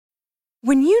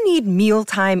When you need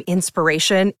mealtime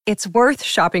inspiration, it's worth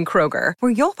shopping Kroger,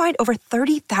 where you'll find over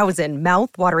 30,000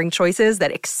 mouth-watering choices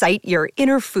that excite your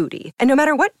inner foodie. And no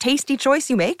matter what tasty choice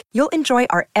you make, you'll enjoy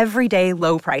our everyday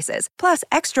low prices, plus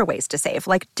extra ways to save,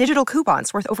 like digital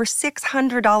coupons worth over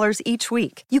 $600 each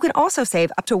week. You can also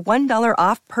save up to $1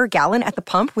 off per gallon at the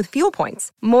pump with fuel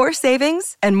points. More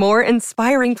savings and more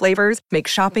inspiring flavors make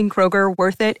shopping Kroger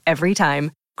worth it every time.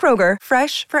 Kroger,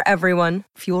 fresh for everyone.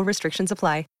 Fuel restrictions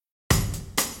apply.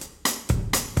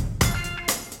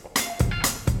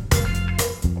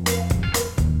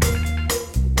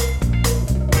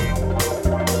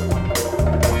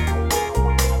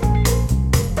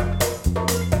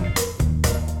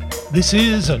 This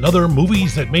is another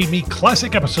Movies That Made Me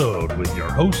classic episode with your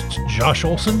hosts, Josh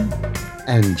Olson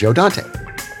and Joe Dante.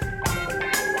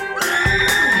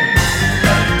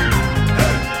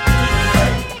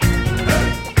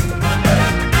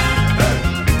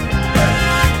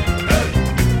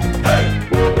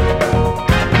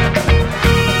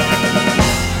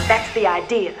 That's the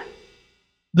idea.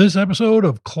 This episode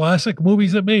of Classic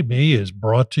Movies That Made Me is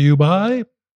brought to you by...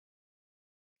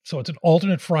 So it's an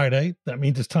alternate Friday. That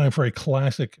means it's time for a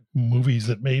classic Movies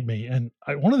That Made Me. And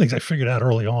one of the things I figured out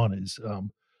early on is,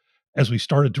 as we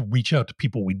started to reach out to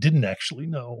people we didn't actually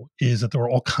know, is that there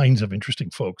were all kinds of interesting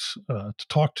folks to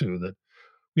talk to that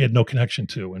we had no connection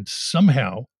to. And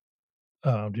somehow,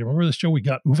 do you remember this, Joe? We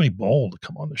got Uwe Boll to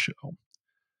come on the show.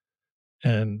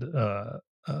 And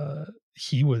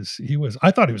he was,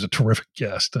 I thought he was a terrific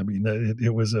guest. I mean,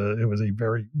 it was a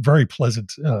very, very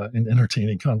pleasant and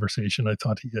entertaining conversation. I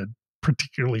thought he had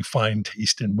particularly fine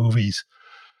taste in movies.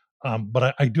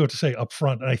 But I do have to say up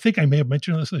front, and I think I may have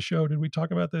mentioned this in the show. Did we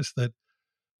talk about this? That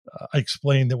I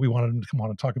explained that we wanted him to come on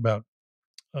and talk about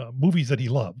movies that he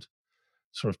loved,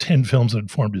 sort of 10 films that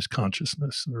informed his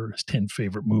consciousness, or his 10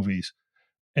 favorite movies.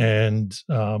 And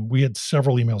we had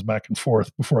several emails back and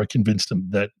forth before I convinced him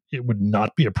that it would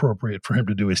not be appropriate for him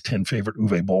to do his 10 favorite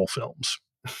Uwe Boll films.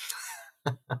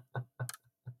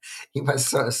 He was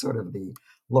sort of the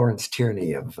Lawrence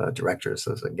Tierney of directors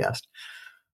as a guest.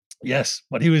 Yes,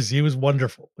 but he was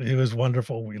wonderful. He was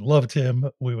wonderful. We loved him.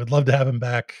 We would love to have him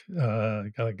back.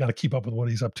 Got to keep up with what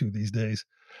he's up to these days.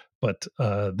 But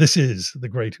this is the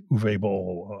great Uwe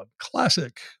Boll on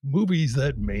Classic Movies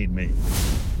That Made Me.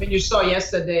 I mean, you saw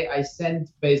yesterday, I sent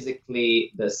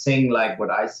basically the thing like what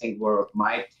I think were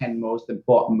my 10 most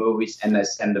important movies, and I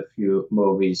sent a few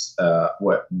movies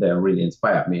where they really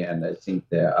inspired me, and I think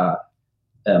they are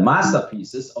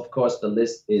masterpieces. Of course, the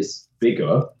list is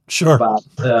bigger, sure,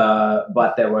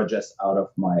 but they were just out of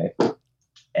my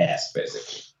ass,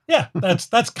 basically. Yeah,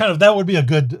 that's kind of, that would be a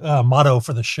good motto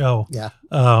for the show. Yeah,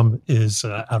 is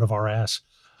out of our ass.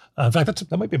 In fact,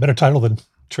 that might be a better title than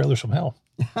Trailers from Hell.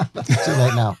 Too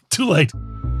late now. Too late.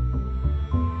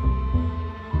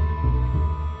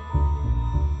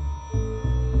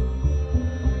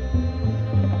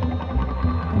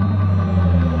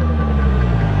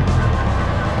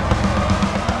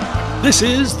 This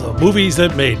is the Movies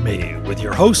That Made Me with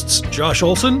your hosts, Josh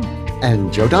Olson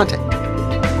and Joe Dante.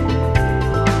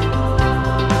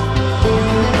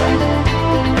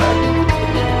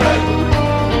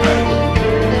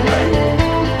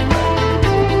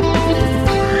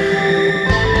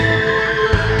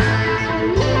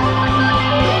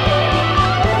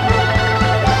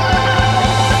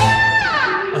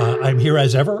 Here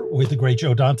as ever with the great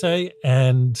Joe Dante,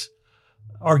 and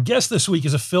our guest this week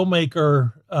is a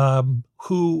filmmaker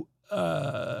who,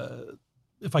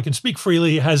 if I can speak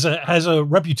freely, has a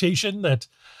reputation that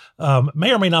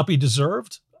may or may not be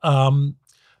deserved.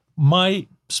 My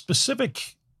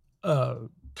specific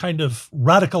kind of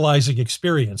radicalizing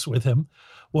experience with him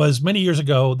was many years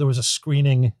ago. There was a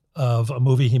screening of a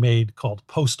movie he made called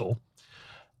Postal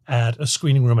at a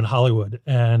screening room in Hollywood.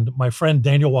 And my friend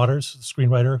Daniel Waters, the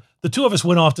screenwriter, the two of us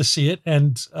went off to see it.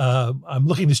 And I'm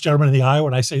looking this gentleman in the eye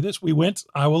when I say this. We went,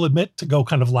 I will admit, to go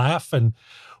kind of laugh. And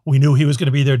we knew he was going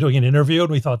to be there doing an interview.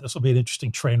 And we thought this will be an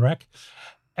interesting train wreck.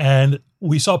 And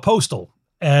we saw Postal.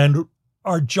 And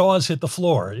our jaws hit the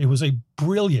floor. It was a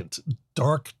brilliant,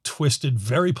 dark, twisted,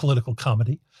 very political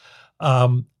comedy.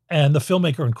 And the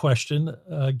filmmaker in question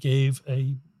gave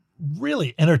a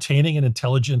really entertaining and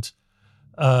intelligent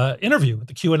interview with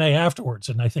the Q&A afterwards,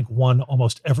 and I think won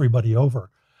almost everybody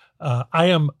over. I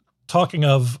am talking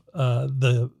of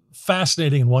the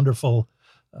fascinating and wonderful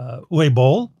Uwe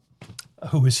Boll,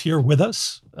 who is here with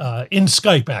us in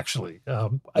Skype, actually.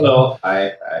 Hello.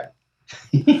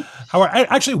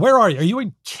 Actually, where are you? Are you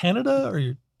in Canada or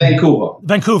you? Vancouver.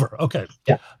 Vancouver. Okay.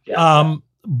 Yeah.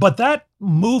 But that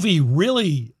movie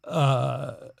really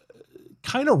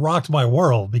kind of rocked my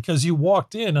world because you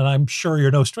walked in, and I'm sure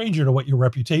you're no stranger to what your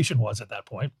reputation was at that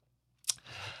point.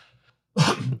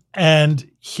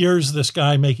 And here's this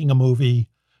guy making a movie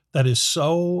that is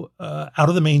so out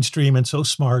of the mainstream and so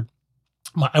smart.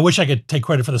 I wish I could take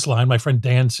credit for this line. My friend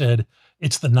Dan said,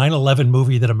 "It's the 9/11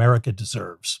 movie that America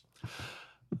deserves."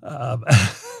 And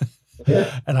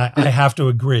I have to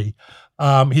agree.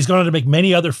 He's gone on to make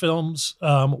many other films.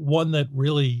 One that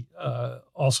really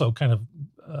also kind of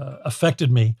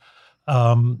affected me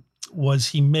was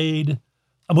he made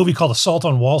a movie called Assault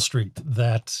on Wall Street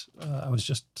that I was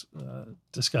just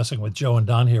discussing with Joe and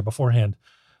Don here beforehand.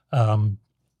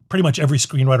 Pretty much every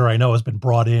screenwriter I know has been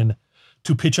brought in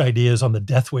to pitch ideas on the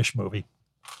Death Wish movie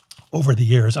over the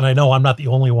years. And I know I'm not the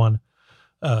only one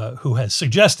who has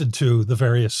suggested to the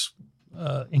various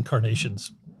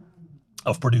incarnations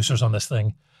of producers on this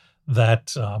thing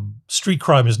that street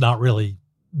crime is not really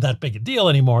that big a deal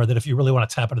anymore, that if you really want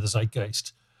to tap into the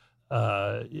zeitgeist,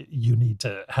 you need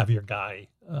to have your guy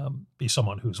be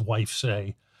someone whose wife,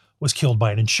 say, was killed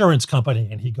by an insurance company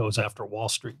and he goes after Wall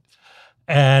Street.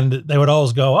 And they would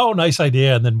always go, "Oh, nice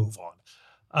idea," and then move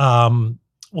on.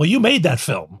 Well, you made that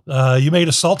film. You made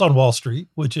Assault on Wall Street,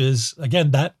 which is,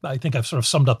 again, that I think I've sort of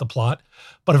summed up the plot,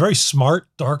 but a very smart,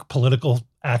 dark, political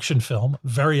action film,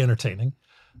 very entertaining.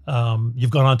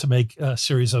 You've gone on to make a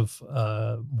series of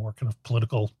more kind of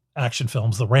political action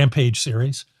films, the Rampage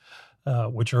series,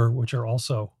 which are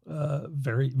also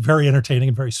very, very entertaining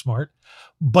and very smart.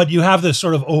 But you have this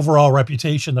sort of overall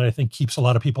reputation that I think keeps a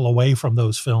lot of people away from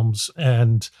those films.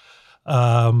 And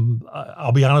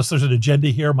I'll be honest, there's an agenda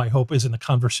here. My hope is in the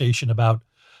conversation about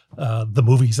the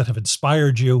movies that have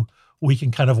inspired you, we can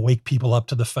kind of wake people up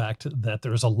to the fact that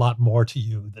there's a lot more to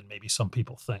you than maybe some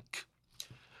people think.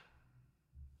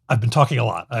 I've been talking a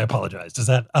lot. I apologize. Does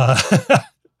that?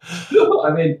 No,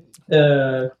 I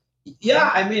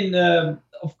mean,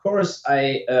 of course,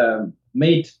 I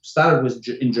started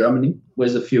in Germany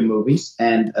with a few movies,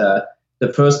 and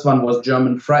the first one was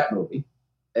German Fright Movie.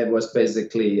 It was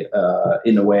basically,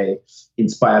 in a way,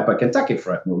 inspired by Kentucky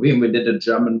Fried Movie, and we did a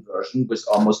German version with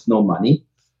almost no money,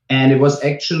 and it was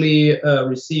actually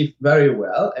received very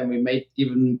well, and we made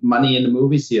even money in the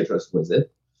movie theaters with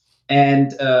it.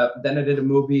 And then I did a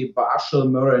movie, Barschel,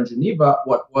 Murder in Geneva,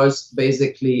 what was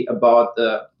basically about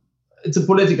it's a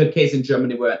political case in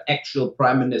Germany where an actual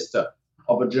prime minister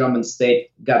of a German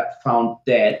state got found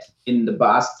dead in the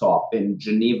bathtub in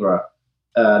Geneva,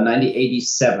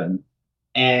 1987.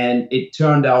 And it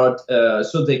turned out,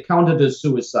 so they counted a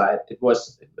suicide. It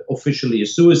was officially a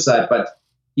suicide, but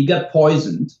he got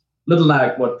poisoned, little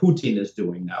like what Putin is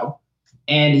doing now.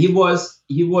 And he was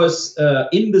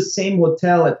in the same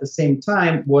hotel at the same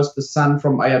time was the son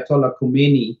from Ayatollah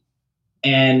Khomeini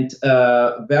and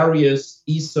various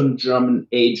Eastern German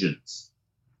agents.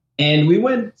 And we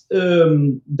went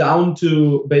down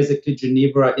to basically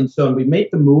Geneva in CERN. We made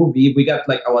the movie. We got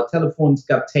like our telephones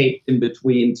got taped in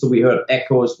between, so we heard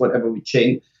echoes, whatever we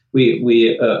changed.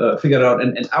 We figured out,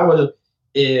 and our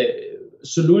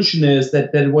solution is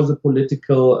that there was a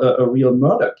political, a real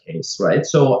murder case, right?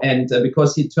 So, and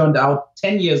because he turned out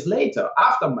 10 years later,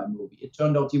 after my movie, it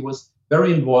turned out he was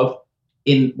very involved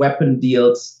in weapon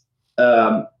deals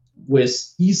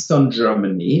with Eastern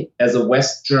Germany as a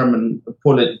West German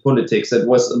politics. There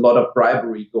was a lot of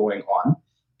bribery going on.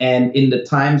 And in the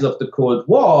times of the Cold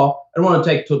War, I don't want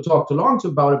to talk too long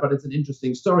about it, but it's an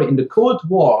interesting story. In the Cold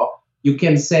War, you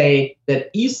can say that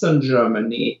Eastern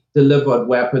Germany delivered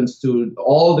weapons to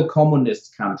all the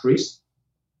communist countries,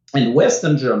 and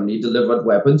Western Germany delivered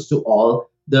weapons to all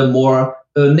the more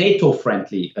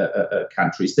NATO-friendly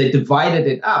countries. They divided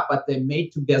it up, but they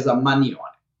made together money on it.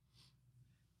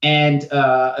 And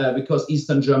because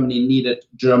Eastern Germany needed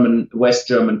West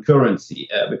German currency,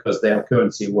 because their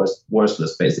currency was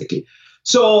worthless, basically.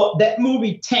 So that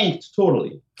movie tanked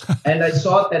totally. And I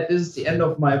thought that this is the end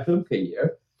of my film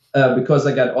career, because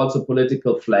I got also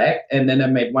political flag. And then I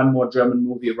made one more German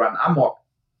movie, Run Amok,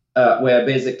 where I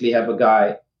basically have a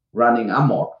guy running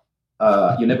amok.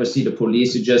 You never see the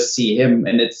police, you just see him.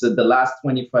 And it's the last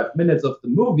 25 minutes of the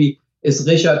movie is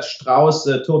Richard Strauss'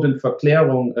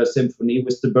 Totenverklärung Symphony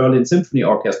with the Berlin Symphony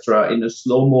Orchestra in a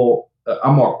slow-mo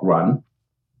amok run.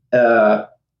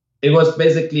 It was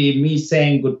basically me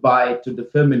saying goodbye to the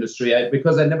film industry.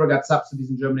 Because I never got subsidies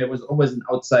in Germany, I was always an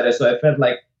outsider. So I felt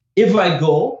like if I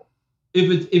go,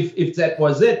 if that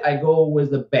was it, I go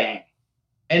with a bang.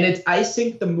 And I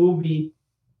think the movie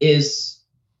is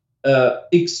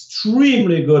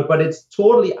extremely good, but it's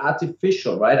totally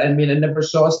artificial, right? I mean, I never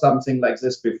saw something like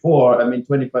this before. I mean,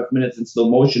 25 minutes in slow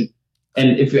motion.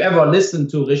 And if you ever listen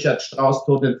to Richard Strauss'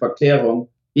 Totenverklärung,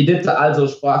 He did the Also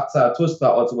sprach Zarathustra,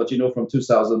 also what you know from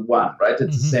 2001, right?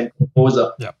 It's the same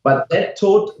composer. Yeah. But that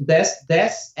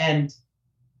death and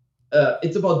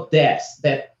it's about death.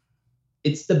 That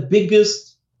it's the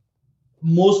biggest,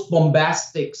 most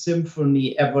bombastic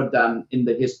symphony ever done in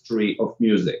the history of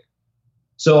music.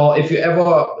 So if you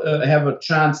ever have a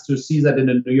chance to see that in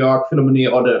the New York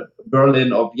Philharmonic or the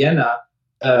Berlin or Vienna,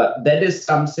 that is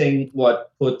something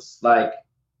what puts like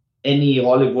any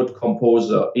Hollywood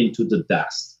composer into the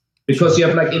dust. Because you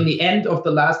have like in the end of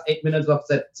the last 8 minutes of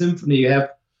that symphony, you have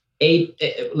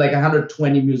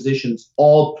 120 musicians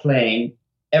all playing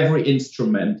every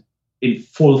instrument in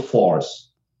full force.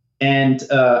 And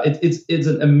it's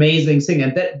an amazing thing.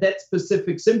 And that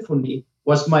specific symphony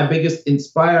was my biggest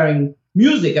inspiring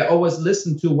music I always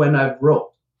listened to when I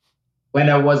wrote, when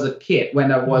I was a kid, when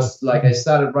I was like, I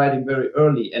started writing very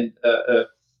early,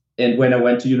 and when I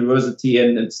went to university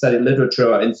and studied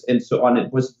literature and so on.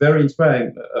 It was very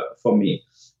inspiring for me.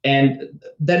 And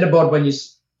then about when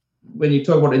you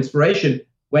talk about inspiration,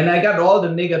 when I got all the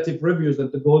negative reviews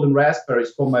and the golden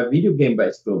raspberries for my video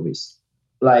game-based movies,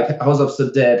 like House of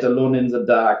the Dead, Alone in the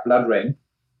Dark, Blood Rain,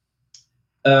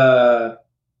 I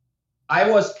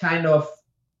was kind of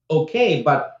okay,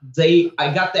 but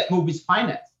I got that movie's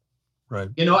financed. Right.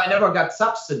 You know, I never got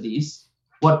subsidies,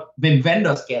 what Wim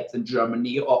Wenders gets in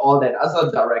Germany or all that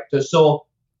other directors. So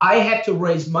I had to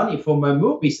raise money for my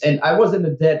movies, and I was in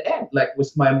a dead end, like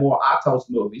with my more art house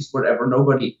movies, whatever.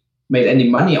 Nobody made any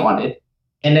money on it.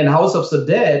 And then House of the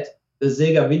Dead, the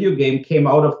Sega video game, came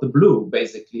out of the blue,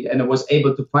 basically, and I was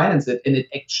able to finance it, and it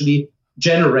actually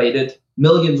generated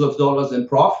millions of dollars in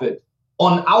profit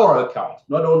on our account,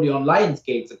 not only on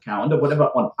Lionsgate's account or whatever,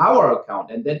 on our account.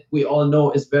 And that we all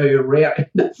know is very rare in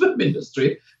the film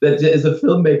industry, that as a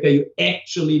filmmaker, you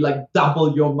actually like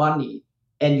double your money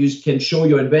and you can show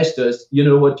your investors, you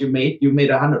know what you made? You made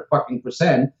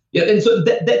 100%. Yeah, and so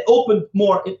that opened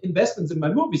more investments in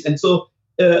my movies. And so,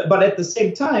 but at the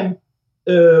same time,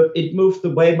 it moved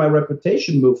away, my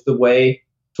reputation moved away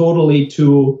totally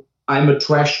to, I'm a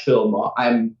trash filmer,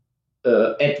 I'm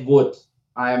Ed Wood,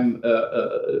 I'm,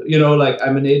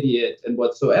 I'm an idiot and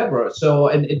whatsoever. So,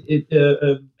 and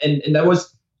I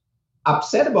was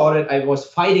upset about it. I was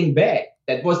fighting back.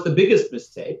 That was the biggest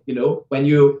mistake, you know, when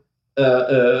you,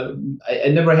 I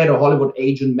never had a Hollywood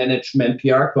agent, management,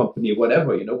 PR company,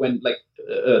 whatever, you know, when like,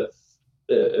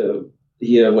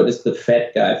 here, what is the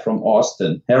fat guy from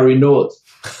Austin? Harry Knowles.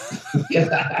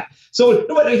 Yeah. So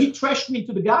he trashed me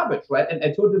to the garbage, right? And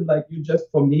I told him, like, you just,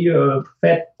 for me, a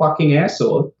fat fucking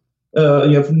asshole.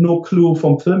 You have no clue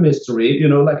from film history, you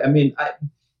know, like, I mean,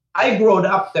 I grew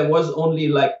up, there was only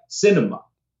like cinema,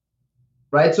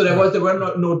 right? So there were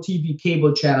no TV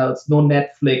cable channels, no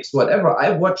Netflix, whatever.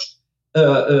 I watched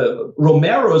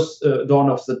Romero's Dawn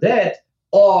of the Dead,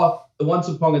 or Once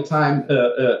Upon a Time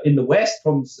in the West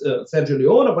from Sergio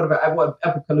Leone, or whatever. I watched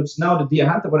Apocalypse Now, The Deer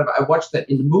Hunter, whatever. I watched that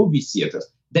in the movie theaters.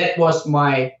 That was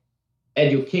my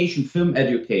education, film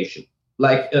education.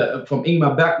 Like from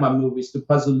Ingmar Bergman movies to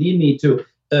Pasolini to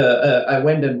I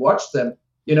went and watched them,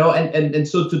 you know, and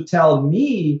so to tell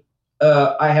me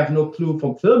I have no clue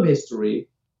from film history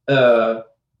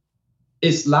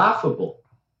is laughable.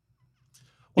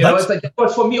 You know, it's like, that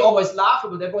was for me always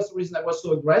laughable. That was the reason I was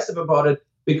so aggressive about it,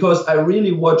 because I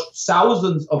really watched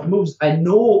thousands of movies. I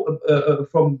know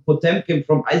from Potemkin,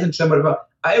 from Eisenstein, whatever.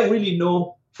 I really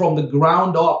know from the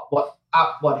ground up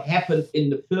what happened in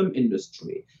the film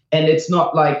industry. And it's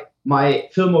not like my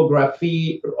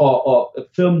filmography or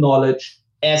film knowledge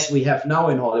as we have now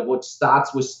in Hollywood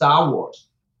starts with Star Wars.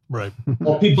 Right.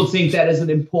 Or people think that is an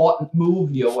important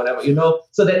movie or whatever, you know?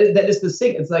 So that is the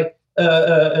thing. It's like,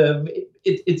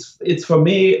 it's for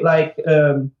me like,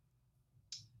 you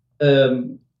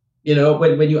know,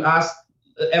 when you ask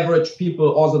average people,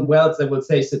 Orson Welles, they will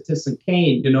say Citizen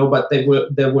Kane, you know, but they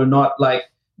were not like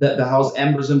the House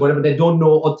Ambers and whatever. They don't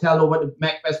know Othello,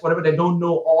 Macbeth, whatever. They don't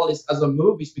know all these other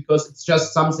movies because it's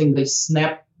just something they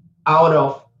snap out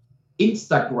of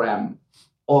Instagram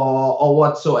or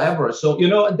whatsoever. So, you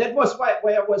know, and that was why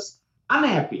I was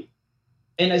unhappy.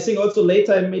 And I think also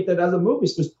later I made that other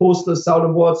movies with Posters, Sound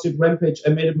of Wall Street, Rampage. I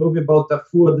made a movie about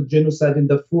Darfur, the genocide in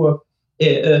Darfur.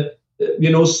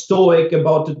 You know, Stoic,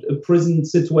 about a prison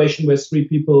situation where 3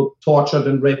 people tortured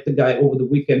and raped the guy over the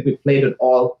weekend. We played it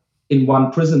all in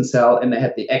one prison cell, and they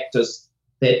had the actors.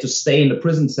 They had to stay in the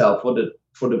prison cell for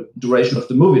the duration of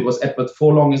the movie. It was Edward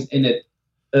Furlong is in it.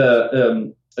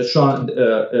 Sean,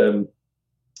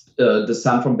 the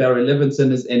son from Barry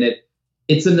Levinson is in it.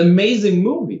 It's an amazing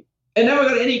movie. I never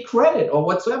got any credit or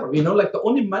whatsoever. You know, like the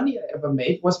only money I ever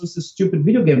made was with the stupid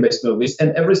video game-based movies,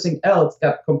 and everything else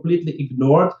got completely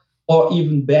ignored or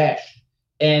even bashed.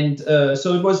 And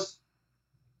so it was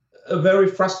a very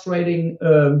frustrating,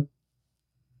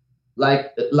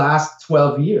 last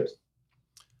 12 years.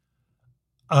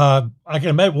 I can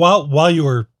imagine while you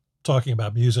were talking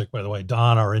about music, by the way,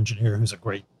 Don, our engineer, who's a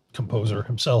great composer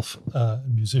himself,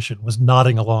 musician, was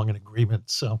nodding along in agreement.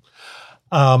 So,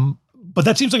 but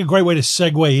that seems like a great way to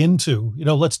segue into,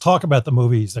 let's talk about the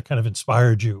movies that kind of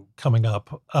inspired you coming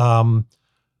up. I'm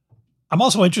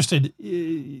also interested,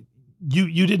 you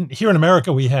didn't, here in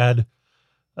America, we had,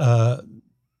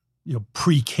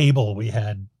 pre-cable, we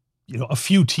had, a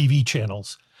few TV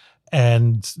channels,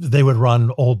 and they would run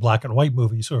old black and white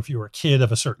movies. So if you were a kid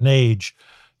of a certain age,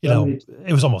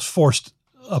 it was almost forced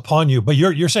upon you. But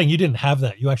you're saying you didn't have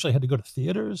that. You actually had to go to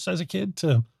theaters as a kid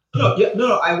to.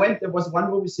 No. I went. There was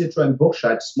one movie theater in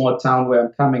Burscheid, small town where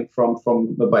I'm coming from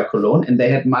by Cologne, and they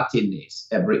had matinees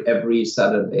every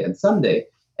Saturday and Sunday,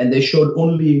 and they showed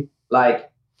only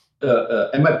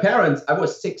and my parents. I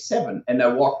was 6, 7, and I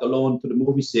walked alone to the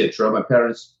movie theater. My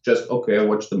parents just I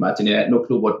watched the matinee. I had no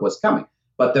clue what was coming,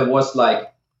 but there was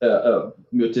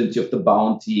Mutant of the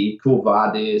Bounty, Quo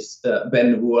Vadis,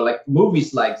 Ben Hur,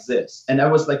 movies like this, and I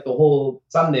was the whole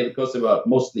Sunday, because they were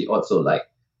mostly also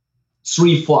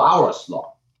 3-4 hours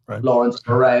long. Right. Lawrence of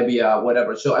Arabia,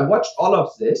 whatever. So I watched all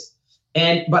of this.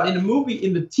 But in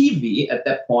the TV at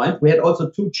that point, we had also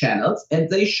 2 channels,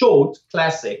 and they showed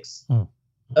classics,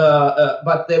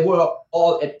 but they were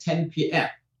all at 10 p.m.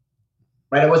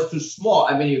 Right? I was too small.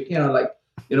 I mean,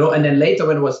 and then later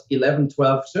when I was 11,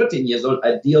 12, 13 years old,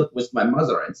 I dealt with my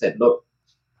mother and said, look,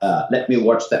 let me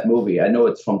watch that movie. I know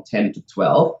it's from 10 to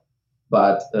 12,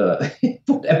 but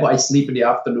whatever, I sleep in the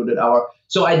afternoon an hour.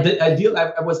 So I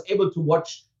was able to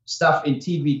watch stuff in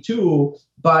TV too,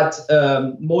 but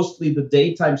mostly the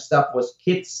daytime stuff was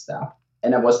kids stuff,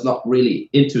 and I was not really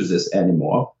into this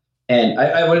anymore. And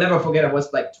I will never forget, I was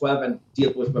 12 and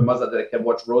dealt with my mother that I can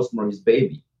watch Rosemary's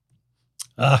Baby.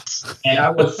 And I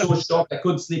was so shocked I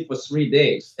couldn't sleep for 3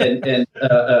 days, and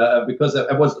because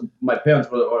my parents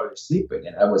were already sleeping,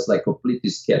 and I was completely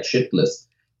scared shitless.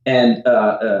 And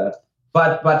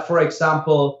but for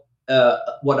example,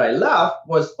 what I loved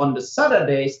was on the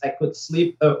Saturdays I could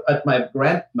sleep at my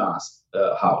grandma's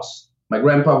house. My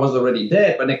grandpa was already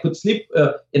dead, but I could sleep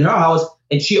in her house,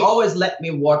 and she always let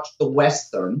me watch the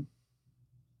Western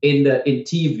in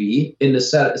TV in the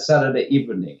Saturday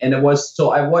evening. And I watched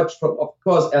from, of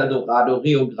course, El Dorado,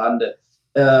 Rio Grande,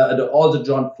 all the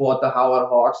John Ford, the Howard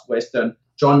Hawks Western,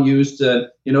 John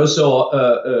Huston,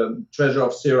 Treasure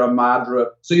of Sierra Madre.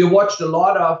 So you watched a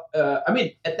lot of,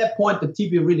 at that point, the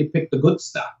TV really picked the good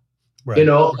stuff. Right.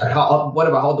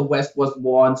 How the West was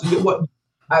won. So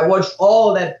I watched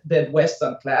all that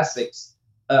Western classics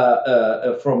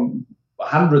from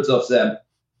hundreds of them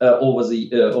over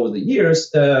the years,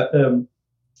 and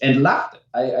loved it.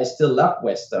 I still love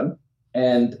Western,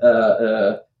 and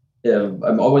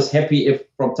I'm always happy if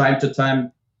from time to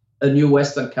time a new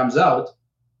Western comes out.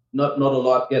 Not a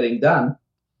lot getting done,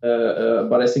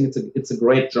 but I think it's a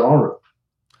great genre.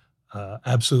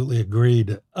 Absolutely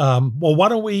agreed. Well, why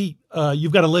don't we?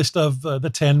 You've got a list of the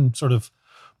 10 sort of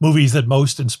movies that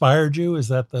most inspired you. Is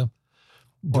that the?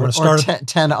 Do you want to start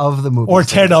 10 of the movies, or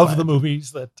 10 of the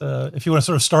movies that if you want to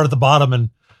sort of start at the bottom and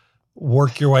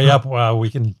work your way up, we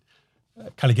can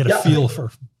kind of get a feel for.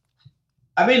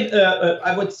 I mean,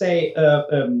 I would say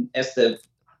as the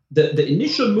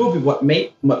initial movie, what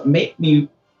made me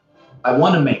I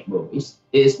want to make movies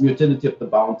is Mutinity of the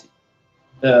Bounty,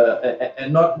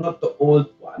 and not the old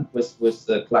one with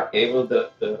Clark Gable, the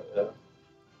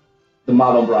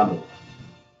Marlon Brando.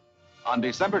 On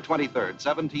December 23rd,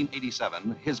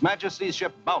 1787, His Majesty's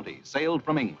ship Bounty sailed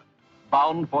from England,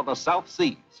 bound for the South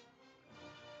Seas.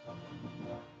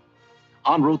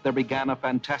 En route, there began a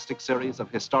fantastic series of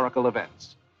historical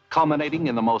events, culminating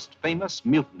in the most famous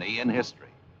mutiny in history.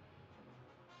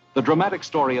 The dramatic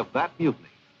story of that mutiny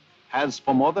has,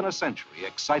 for more than a century,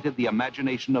 excited the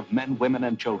imagination of men, women,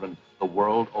 and children the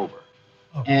world over.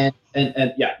 And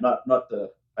not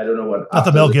the. I don't know what. Not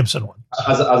the Mel Gibson one.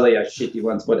 Other shitty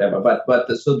ones, whatever. But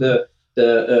the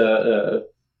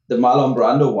Marlon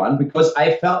Brando one, because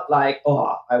I felt I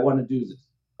want to do this.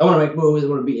 I want to make movies. I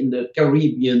want to be in the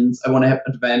Caribbean. I want to have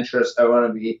adventures. I want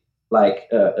to be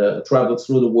travel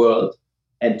through the world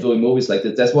and doing movies like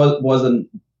this. That wasn't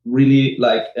really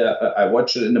I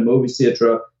watched it in the movie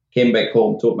theater, came back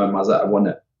home, told my mother I want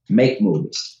to make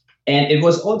movies, and it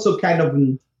was also kind of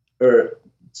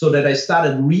so that I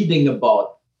started reading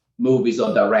about movies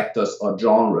or directors or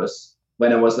genres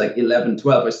when I was 11,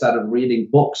 12. I started reading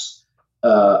books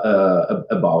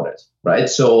about it, right?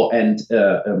 So, and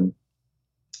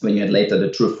when you had later the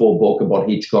Truffaut book about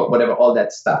Hitchcock, whatever, all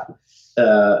that stuff.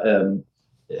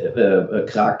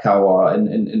 Krakauer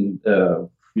and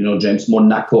James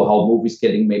Monaco, how movies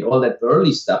getting made, all that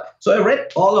early stuff. So I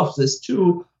read all of this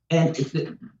too, and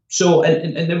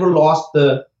never lost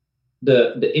the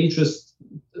interest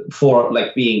for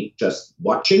like being just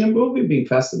watching a movie, being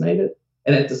fascinated,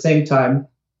 and at the same time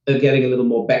getting a little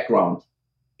more background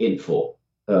info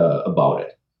about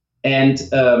it. And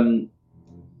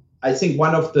I think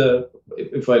one of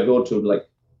if I go to like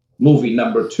movie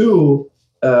number 2,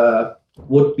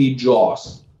 would be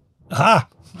Jaws. Ah.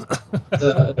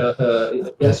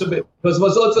 Yeah, so because it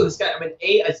was also this guy. I mean,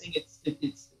 I think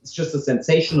it's just a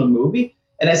sensational movie,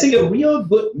 and I think a real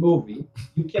good movie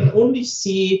you can only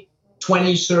see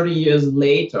 20, 30 years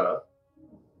later.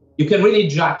 You can really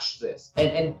judge this,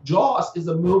 and Jaws is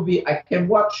a movie I can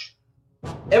watch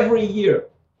every year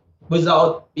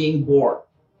without being bored.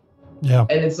 Yeah,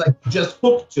 and it's like just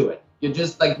hooked to it. You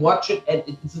just like watch it, and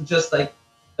it's just like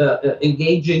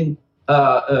engaging.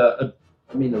 I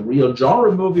mean, a real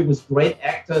genre movie with great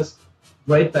actors,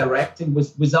 great directing,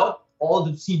 without all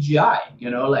the CGI.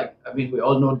 Like, I mean, we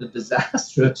all know the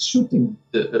disastrous shooting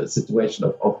situation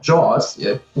of Jaws.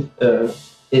 Yeah. But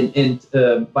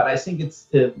I think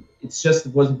it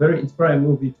was a very inspiring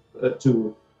movie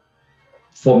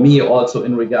for me also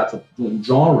in regards of doing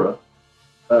genre.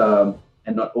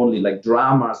 And not only like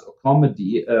dramas or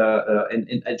comedy.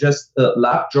 And I just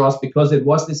loved Jaws because it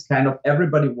was this kind of,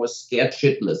 everybody was scared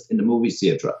shitless in the movie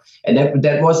theater. And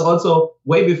that was also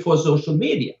way before social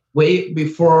media, way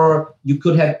before you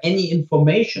could have any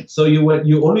information. So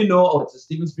you only know, oh, it's a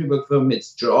Steven Spielberg film,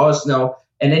 it's Jaws now.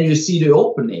 And then you see the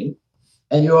opening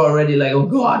and you're already like, oh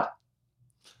God.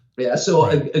 Yeah, so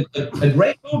right. a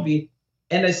great movie.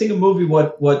 And I think a movie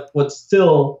what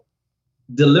still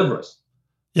delivers.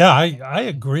 Yeah, I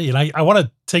agree. And I want to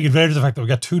take advantage of the fact that we've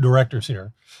got 2 directors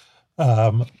here.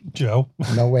 Joe.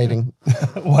 No waiting.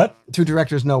 What? 2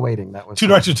 directors, no waiting. That was 2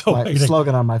 directors, no waiting.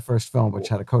 Slogan on my first film, which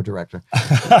had a co-director.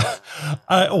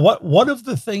 One of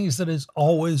the things that has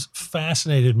always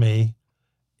fascinated me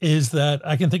is that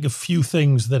I can think of few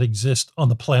things that exist on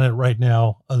the planet right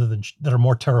now that are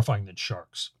more terrifying than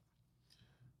sharks.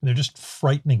 They're just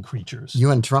frightening creatures. You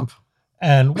and Trump.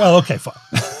 And, well, okay, fine.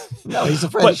 No, he's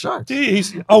afraid of sharks.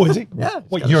 Is he? Yeah.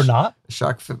 Wait, you're not?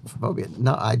 Shark phobia.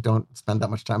 No, I don't spend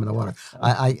that much time in the water.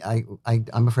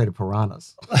 I'm afraid of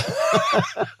piranhas.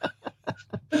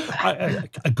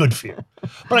 A good fear.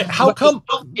 But how come?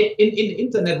 In the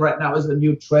internet right now is a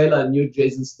new trailer, a new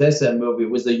Jason Statham movie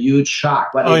with a huge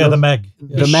shark. But The Meg.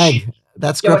 The Meg.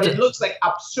 That script. It looks like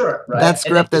absurd, right? That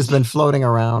script has been floating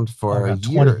around for 20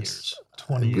 years.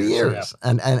 20 years. Yeah.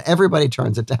 And everybody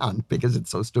turns it down because it's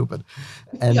so stupid.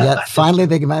 And yet finally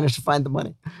they managed to find the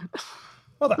money.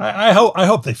 Well, I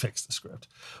hope they fix the script.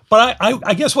 But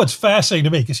I guess what's fascinating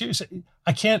to me, because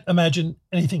I can't imagine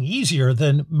anything easier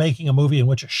than making a movie in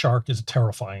which a shark is a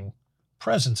terrifying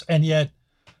presence. And yet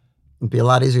it'd be a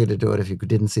lot easier to do it if you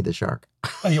didn't see the shark.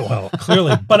 Well,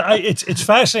 clearly. But it's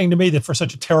fascinating to me that for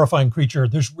such a terrifying creature,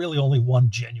 there's really only one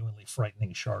genuinely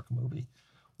frightening shark movie.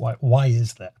 Why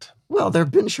is that? Well, there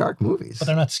have been shark movies, but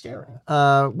they're not scary.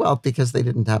 Well, because they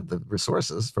didn't have the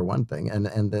resources for one thing,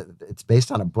 and it's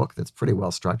based on a book that's pretty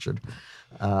well structured.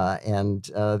 And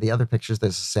the other pictures,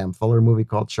 there's a Sam Fuller movie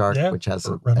called Shark, which has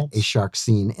a shark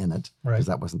scene in it, because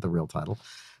that wasn't the real title.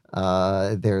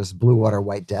 There's Blue Water,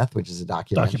 White Death, which is a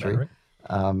documentary.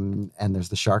 And there's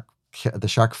the Shark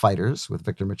Fighters with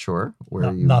Victor Mature,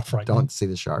 where you don't see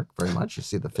the shark very much. You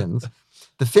see the fins.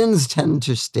 The fins tend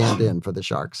to stand in for the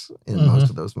sharks in most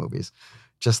of those movies.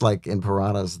 Just like in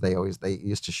Piranhas, they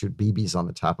used to shoot BBs on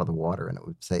the top of the water, and it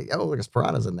would say, "Oh, look, there's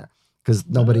piranhas in there," because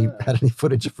nobody had any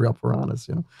footage of real piranhas,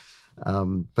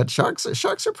 But sharks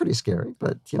are pretty scary.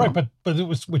 But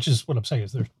which is what I'm saying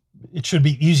is it should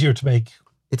be easier to make.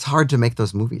 It's hard to make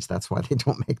those movies. That's why they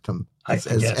don't make them.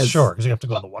 Sure, because you have to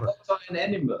go in the water. Also in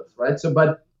animals, right? So,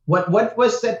 but what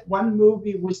was that one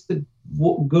movie with the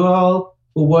girl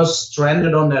who was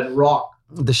stranded on that rock?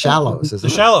 The Shallows, isn't it?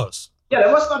 The Shallows. Yeah,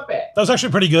 that was not bad. That was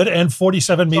actually pretty good, and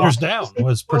 47 Meters Down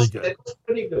was pretty good. It was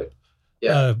pretty good.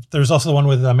 Yeah. There's also the one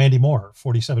with Mandy Moore,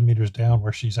 47 Meters Down,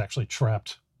 where she's actually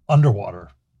trapped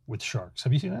underwater with sharks.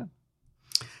 Have you seen that?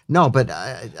 No, but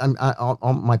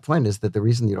my point is that the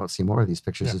reason you don't see more of these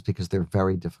pictures is because they're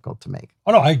very difficult to make.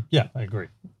 Oh no, I agree.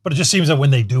 But it just seems that when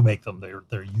they do make them,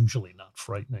 they're usually not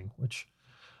frightening.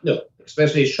 No,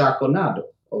 especially Sharknado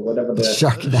or whatever the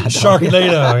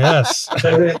Sharknado, yes.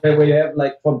 Where you have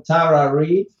like from Tara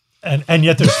Reid, and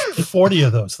yet there's 40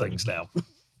 of those things now.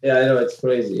 Yeah, I know, it's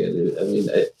crazy. I mean,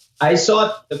 I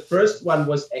thought the first one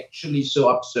was actually so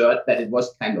absurd that it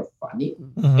was kind of funny.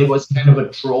 It was kind of a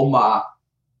trauma.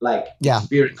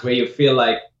 Experience where you feel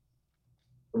like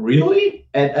really?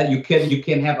 And you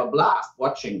can have a blast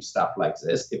watching stuff like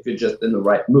this if you're just in the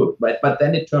right mood, right? But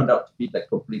then it turned out to be like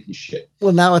completely shit.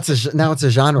 Well, now it's a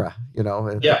genre, you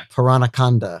know. Yeah.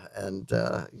 Piranaconda, and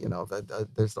you know,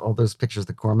 there's all those pictures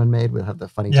that Corman made will have the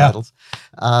funny titles,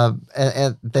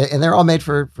 and they're all made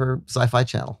for Sci-Fi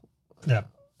Channel. Yeah,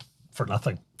 for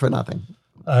nothing. For nothing.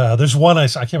 There's one I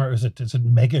can't remember. Is it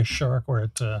Mega Shark, where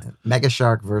it Mega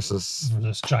Shark versus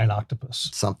giant octopus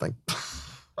something.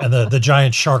 And the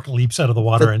giant shark leaps out of the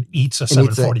water and eats a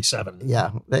 747. Yeah,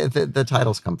 the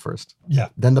titles come first. Yeah.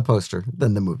 Then the poster,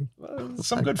 then the movie.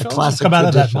 Some good films come out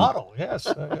of that model. Yes.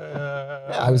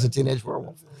 Yeah, I Was a Teenage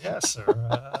Werewolf. Yes, or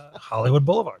Hollywood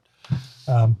Boulevard.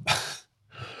 All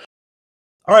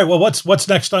right. Well, what's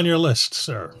next on your list,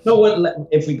 sir? So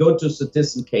if we go to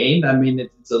Citizen Kane, I mean,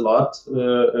 it's a lot,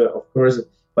 of course,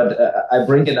 but I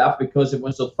bring it up because it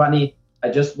was so funny. I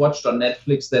just watched on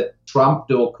Netflix that Trump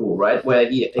docu, right? Where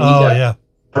he got,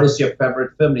 what is your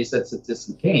favorite film? And he said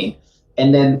Citizen Kane.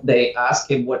 And then they ask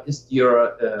him, what is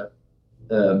your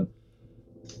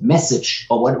message,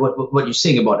 or what you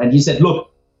sing about? And he said,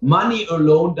 look, money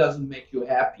alone doesn't make you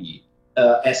happy,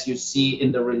 as you see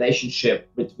in the relationship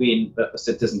between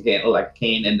Citizen Kane, like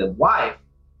Kane and the wife.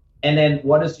 And then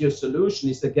what is your solution?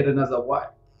 He said, get another wife.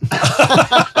 And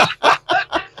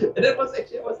it was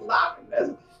actually, I was laughing.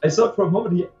 I thought for a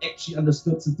moment he actually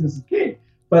understood Citizen Kane,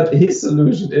 but his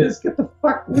solution is get the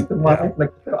fuck with the wife,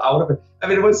 like get out of it. I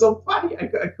mean, it was so funny. I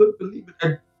couldn't believe it.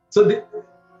 And so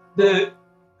the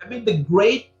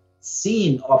great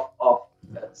scene of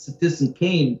Citizen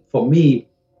Kane for me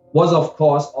was, of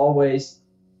course, always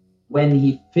when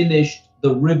he finished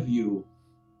the review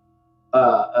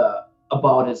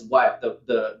about his wife,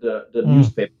 the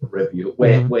newspaper review,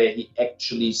 where he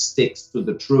actually sticks to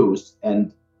the truth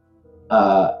and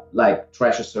like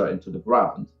trashes her into the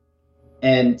ground.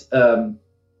 And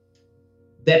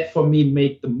that for me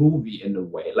made the movie in a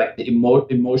way, like the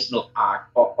emotional arc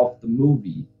of the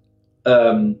movie.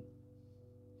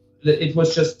 It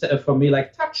was just for me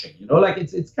like touching, you know, like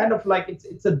it's kind of like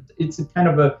it's a kind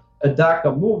of a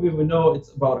darker movie. We know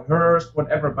it's about hers,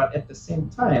 whatever, but at the same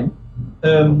time,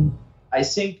 I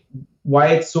think why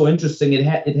it's so interesting, it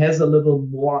has a little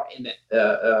more in it.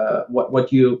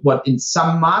 What in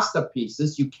some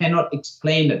masterpieces you cannot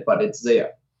explain it, but it's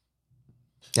there.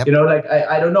 Yep. You know, like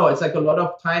I don't know. It's like a lot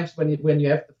of times when you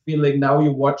have the feeling now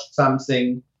you watched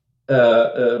something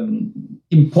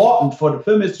important for the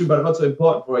film history, but also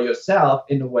important for yourself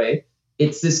in a way.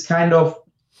 It's this kind of,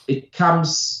 it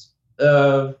comes,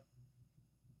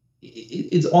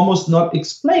 it's almost not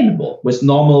explainable with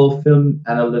normal film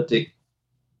analytic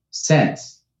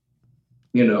sense,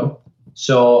 you know.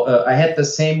 So I had the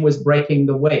same with Breaking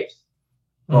the Waves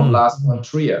from Lars von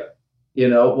Trier. You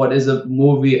know, what is a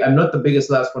movie? I'm not the biggest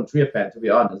Lars von Trier fan, to be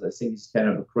honest. I think he's kind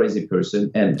of a crazy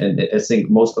person, and I think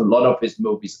a lot of his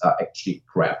movies are actually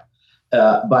crap.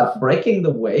 But Breaking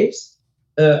the Waves,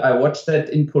 I watched that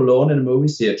in Cologne in a movie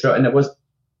theater, and I was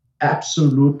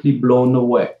absolutely blown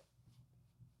away.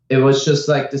 It was just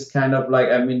like this kind of like,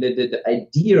 I mean, the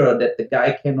idea that the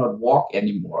guy cannot walk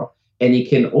anymore, and he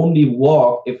can only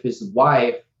walk if his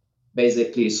wife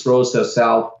basically throws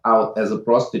herself out as a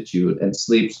prostitute and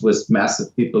sleeps with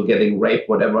massive people, getting raped,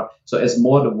 whatever. So as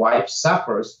more the wife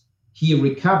suffers, he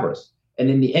recovers. And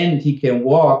in the end, he can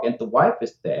walk and the wife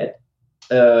is dead.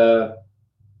 I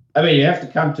mean, you have to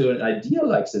come to an idea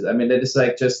like this. I mean, that is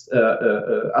like just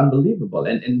unbelievable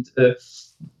and a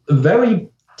very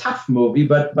tough movie.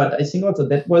 But I think also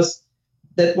that was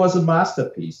a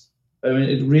masterpiece. I mean,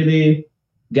 it really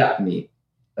got me.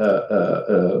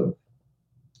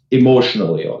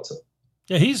 Emotionally also.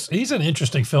 Yeah, he's an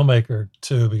interesting filmmaker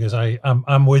too, because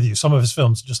I'm with you. Some of his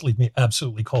films just leave me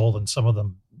absolutely cold, and some of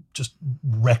them just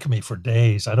wreck me for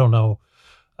days. I don't know.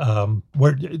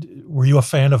 Were you a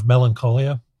fan of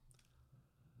Melancholia?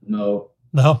 No.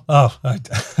 No. Oh, I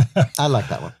like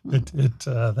that one.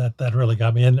 That really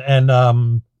got me.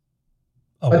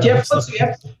 But I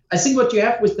think what you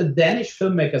have with the Danish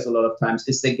filmmakers a lot of times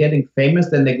is they're getting famous,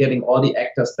 then they're getting all the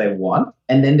actors they want,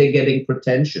 and then they're getting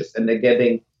pretentious, and they're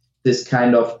getting this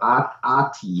kind of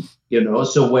arty, you know.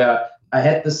 So where I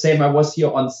had the same, I was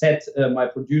here on set, my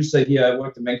producer here, I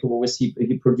worked in Vancouver with,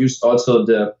 he produced also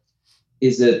who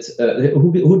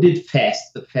did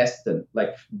Fast, the Fasten,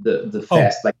 like the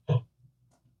Fast, like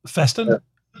Fasten?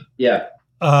 Yeah.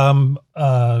 Oh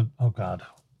God.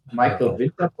 Michael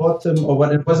Winterbottom, or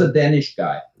what? It was a Danish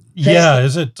guy. Yeah,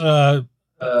 is it? The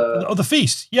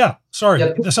Feast. Yeah, sorry,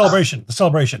 yeah, the Celebration. The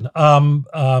Celebration. God,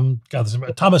 this is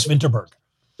Thomas Vinterberg.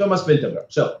 Thomas Vinterberg.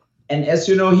 So, and as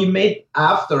you know, he made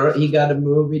after he got a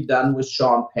movie done with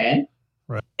Sean Penn,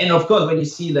 Right. And of course, when you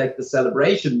see like the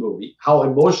Celebration movie, how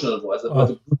emotional it was a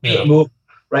great movie,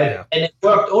 right? Yeah. And it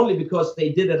worked only because they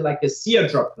did it like a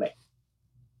theater play.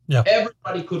 Yeah.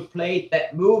 Everybody could play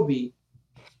that movie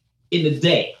in a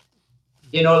day,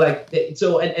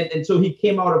 so he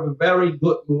came out of a very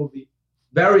good movie,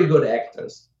 very good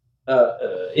actors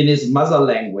in his mother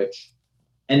language,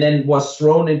 and then was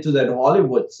thrown into that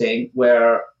Hollywood thing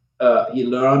where he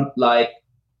learned like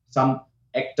some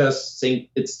actors think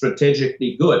it's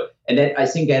strategically good. And then I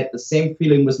think I had the same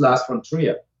feeling with Lars von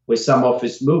Trier with some of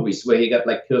his movies where he got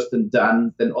like Kirsten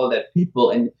Dunst and all that people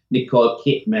and Nicole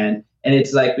Kidman. And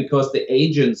it's like because the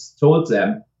agents told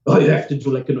them, oh, you have to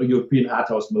do like a European art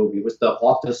house movie with the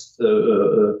hottest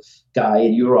guy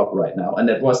in Europe right now. And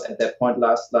that was at that point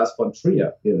Lars von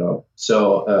Trier,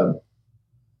 So,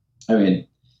 I mean,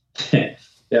 yeah,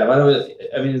 but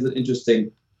it's an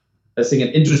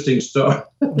interesting story.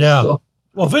 Yeah. So,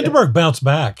 well, Vinterberg bounced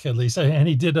back at least, and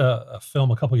he did a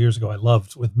film a couple years ago I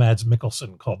loved with Mads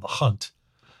Mikkelsen called The Hunt.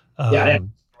 That's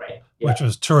great. Yeah. Which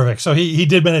was terrific. So he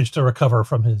did manage to recover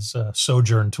from his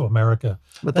sojourn to America.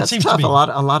 But that's tough. A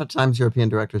lot of times European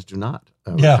directors do not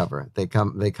recover. They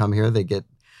come here, they get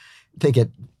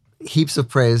heaps of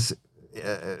praise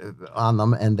on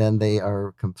them, and then they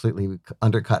are completely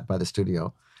undercut by the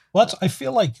studio. Well, I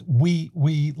feel like we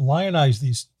lionize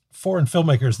these foreign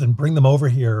filmmakers, then bring them over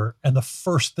here, and the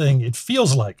first thing it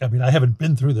feels like, I mean, I haven't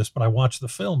been through this, but I watched the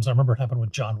films. I remember it happened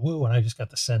with John Woo, and I just got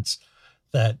the sense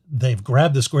that they've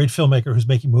grabbed this great filmmaker who's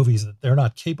making movies that they're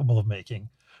not capable of making,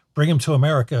 bring him to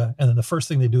America, and then the first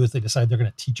thing they do is they decide they're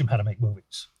going to teach him how to make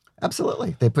movies.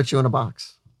 Absolutely. They put you in a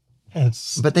box.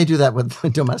 But they do that with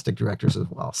domestic directors as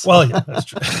well. So. Well, yeah, that's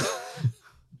true.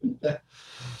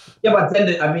 Yeah, but then,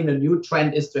 a new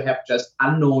trend is to have just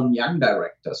unknown young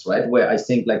directors, right? Where I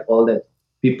think like all that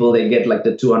people, they get like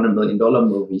the $200 million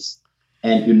movies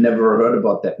and you never heard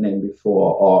about that name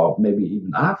before or maybe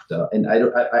even after. And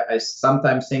I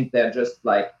sometimes think they're just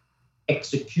like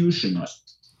executioners.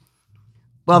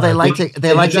 Well, they like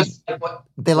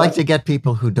to get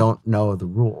people who don't know the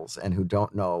rules and who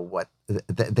don't know what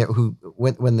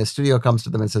when the studio comes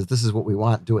to them and says, this is what we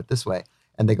want, do it this way.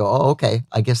 And they go, oh, okay,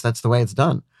 I guess that's the way it's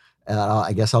done.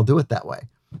 I guess I'll do it that way.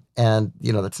 And,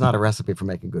 that's not a recipe for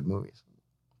making good movies.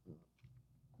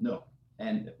 No,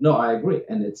 I agree.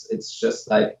 And it's just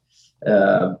like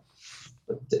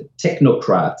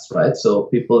technocrats, right? So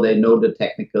people, they know the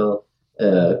technical,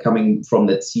 coming from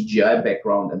that CGI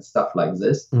background and stuff like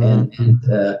this.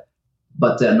 Mm-hmm.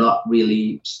 But they're not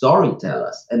really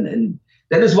storytellers. And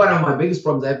that is one of my biggest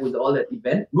problems I have with all that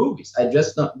event movies. I'm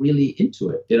just not really into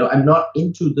it. I'm not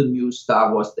into the new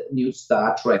Star Wars, the new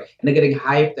Star Trek, and they're getting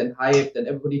hyped, and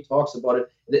everybody talks about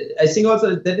it. I think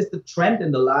also that is the trend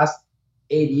in the last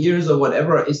 8 years or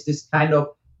whatever, is this kind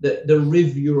of the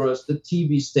reviewers, the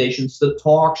TV stations, the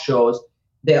talk shows.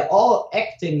 They're all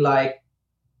acting like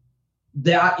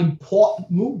they are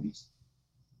important movies.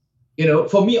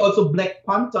 For me, also Black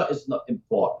Panther is not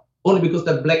important. Only because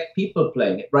they're black people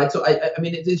playing it, right? So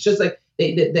it's just like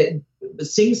the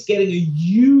thing's getting a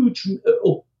huge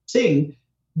thing,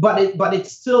 but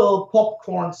it's still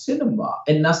popcorn cinema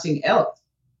and nothing else.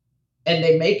 And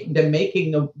they're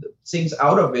making things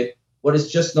out of it, what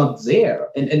is just not there.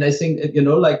 And I think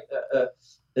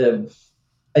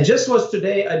I just was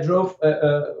today. I drove.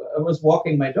 I was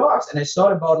walking my dogs, and I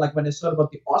thought about when I thought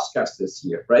about the Oscars this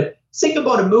year, right? Think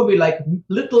about a movie like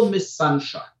Little Miss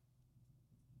Sunshine.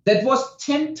 That was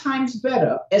 10 times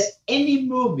better as any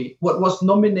movie what was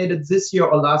nominated this year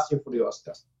or last year for the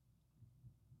Oscars.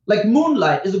 Like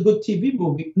Moonlight is a good TV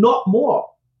movie, not more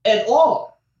at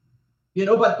all.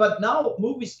 But now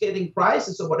movies getting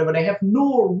prizes or whatever, they have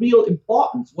no real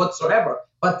importance whatsoever,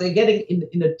 but they're getting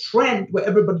in a trend where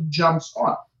everybody jumps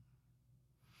on.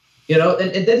 And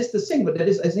that is the thing, but that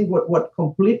is, I think, what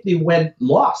completely went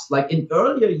lost. Like in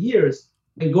earlier years,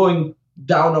 and going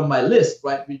down on my list,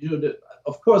 right?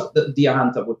 Of course, the Deer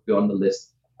Hunter would be on the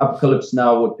list. Apocalypse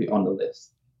Now would be on the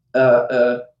list.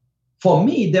 For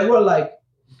me, there were like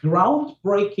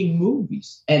groundbreaking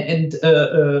movies, and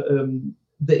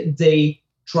they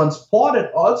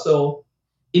transported also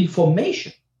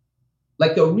information,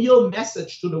 like a real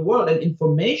message to the world, and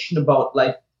information about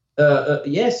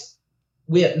yes,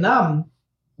 Vietnam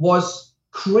was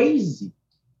crazy.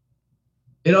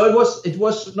 It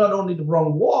was not only the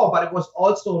wrong war, but it was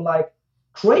also like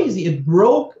crazy. It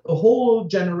broke a whole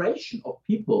generation of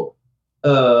people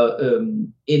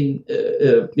and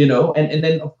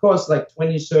then of course, like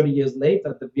 20, 30 years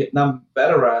later, the Vietnam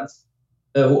veterans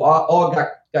who all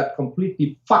got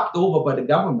completely fucked over by the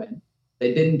government.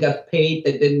 They didn't get paid,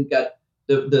 they didn't get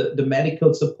the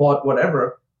medical support,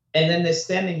 whatever. And then they're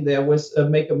standing there with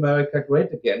Make America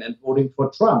Great Again and voting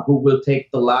for Trump, who will take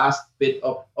the last bit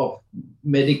of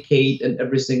Medicaid and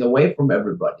everything away from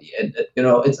everybody. And,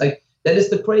 it's like, that is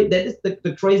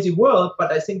the crazy world.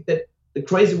 But I think that the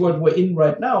crazy world we're in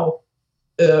right now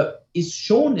is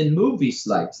shown in movies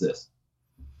like this.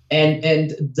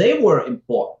 And they were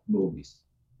important movies.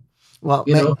 Well,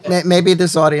 maybe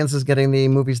this audience is getting the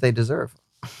movies they deserve.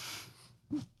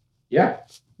 Yeah,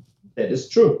 that is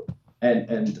true.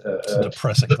 And it's a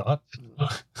depressing thought.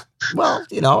 Well,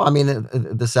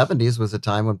 the 70s was a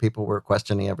time when people were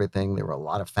questioning everything. There were a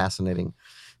lot of fascinating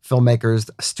filmmakers.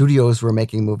 Studios were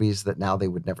making movies that now they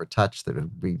would never touch, that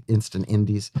would be instant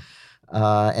indies.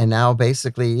 And now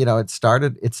basically, it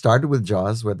started with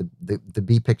Jaws, where the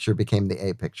B picture became the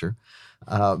A picture.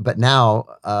 But now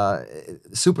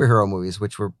superhero movies,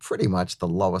 which were pretty much the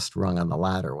lowest rung on the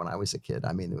ladder when I was a kid.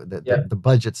 I mean, the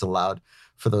budgets allowed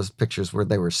for those pictures where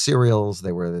they were serials,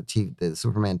 they were the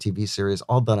Superman TV series,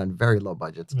 all done on very low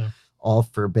budgets, all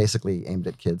for basically aimed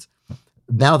at kids.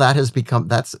 Now that has become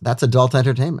that's adult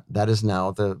entertainment. That is now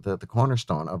the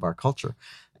cornerstone of our culture.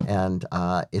 And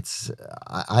I've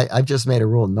just made a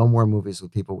rule: no more movies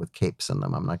with people with capes in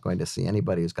them. I'm not going to see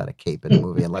anybody who's got a cape in a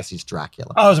movie unless he's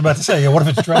Dracula. I was about to say, what if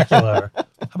it's Dracula? How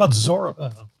about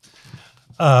Zorro?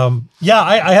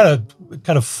 I had a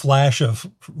kind of flash of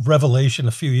revelation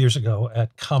a few years ago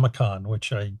at Comic-Con,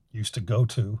 which I used to go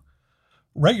to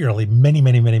regularly many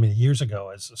years ago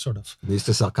as a sort of... We used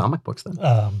to sell comic books then.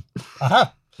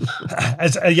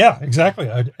 Yeah, exactly.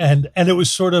 And it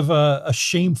was sort of a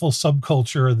shameful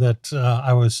subculture that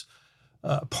I was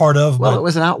part of. Well, it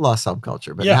was an outlaw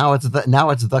subculture, but now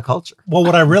it's the culture. Well,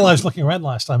 what I realized looking around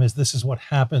last time is this is what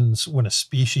happens when a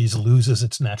species loses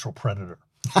its natural predator.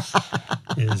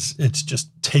 It's just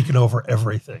taken over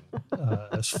everything.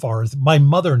 As far as my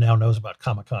mother now knows about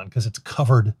Comic-Con because it's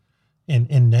covered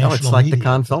in national it's like media. the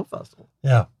Cannes Film Festival.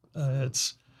 Yeah,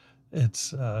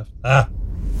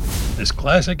 This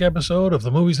classic episode of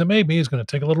The Movies That Made Me is going to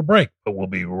take a little break, but we'll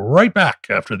be right back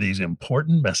after these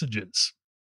important messages.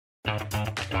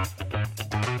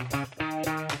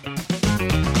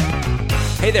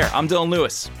 Hey there, I'm Dylan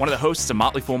Lewis, one of the hosts of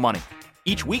Motley Fool Money.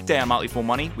 Each weekday on Motley Fool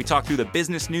Money, we talk through the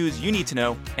business news you need to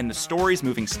know and the stories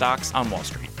moving stocks on Wall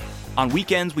Street. On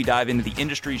weekends, we dive into the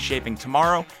industries shaping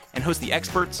tomorrow and host the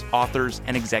experts, authors,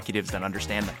 and executives that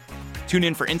understand them. Tune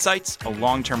in for insights, a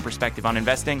long-term perspective on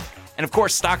investing, and of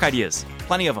course, stock ideas.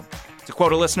 Plenty of them. To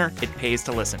quote a listener, it pays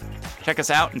to listen. Check us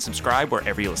out and subscribe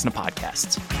wherever you listen to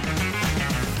podcasts.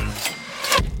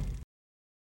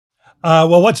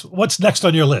 Well, what's next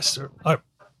on your list?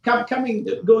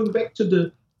 Going back to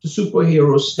the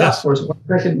superhero stuff for one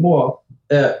second more.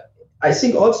 I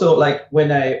think also, like,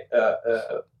 when I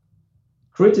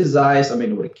criticize,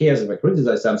 nobody cares if I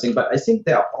criticize something, but I think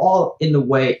they're all in a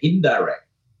way indirect.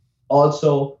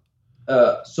 Also,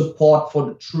 support for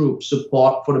the troops,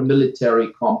 support for the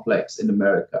military complex in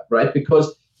America, right?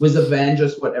 Because with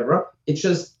Avengers, whatever, it's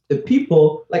just the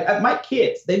people, like my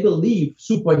kids, they believe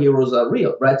superheroes are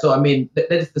real, right? So,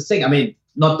 that is the thing.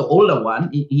 Not the older one,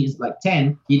 he's like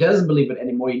 10, he doesn't believe it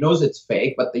anymore. He knows it's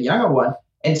fake, but the younger one.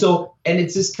 And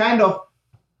it's this kind of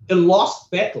a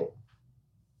lost battle.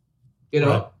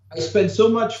 Right. I spend so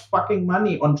much fucking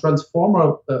money on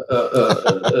Transformer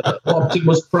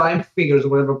Optimus Prime figures or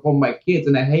whatever for my kids,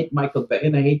 and I hate Michael Bay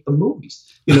and I hate the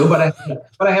movies, but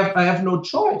I have no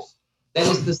choice. That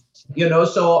is this,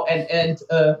 so that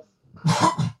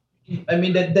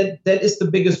is the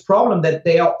biggest problem, that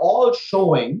they are all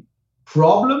showing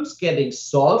problems getting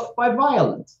solved by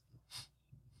violence.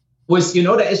 With,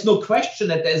 there is no question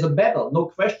that there is a battle, no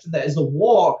question there is a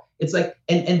war. It's like,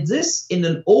 and this in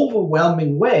an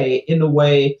overwhelming way, in a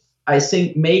way, I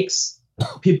think makes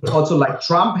people also like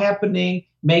Trump happening,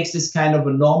 makes this kind of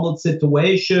a normal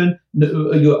situation.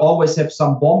 You always have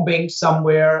some bombing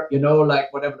somewhere,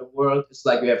 like whatever the world is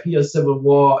like. You have here a civil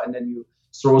war, and then you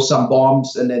throw some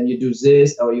bombs, and then you do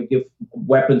this, or you give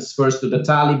weapons first to the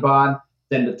Taliban.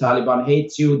 Then the Taliban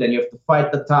hates you. Then you have to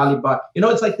fight the Taliban.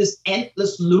 It's like this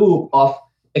endless loop of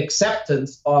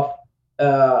acceptance of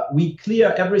we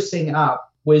clear everything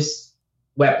up with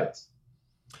weapons.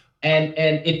 And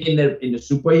in a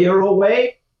superhero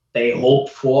way, they hope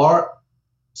for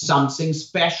something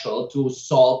special to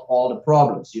solve all the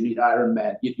problems. You need Iron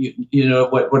Man.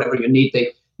 Whatever you need.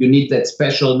 You need that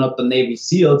special, not the Navy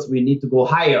SEALs. We need to go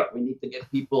higher. We need to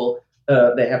get people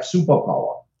that have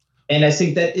superpower. And I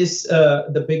think that is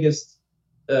the biggest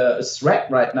threat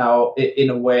right now, in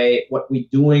a way, what we're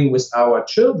doing with our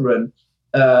children,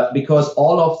 because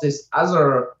all of these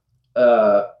other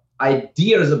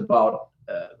ideas about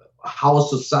how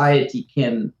society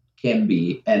can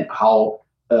be and how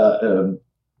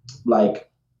like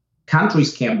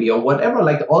countries can be or whatever,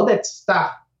 like all that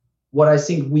stuff. What I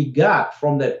think we got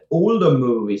from that older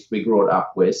movies we grew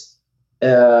up with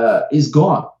is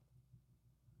gone.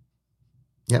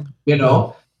 Yeah,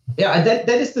 yeah. That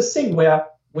is the thing where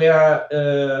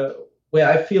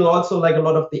I feel also like a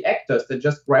lot of the actors that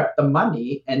just grab the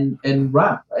money and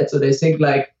run, right? So they think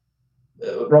like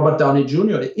Robert Downey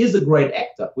Jr. is a great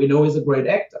actor. We know he's a great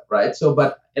actor, right? So,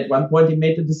 but at one point he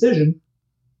made the decision,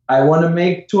 I want to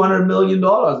make $200 million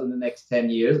in the next 10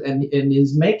 years, and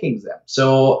he's making them.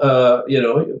 So,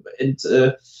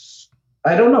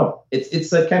 I don't know.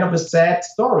 It's a kind of a sad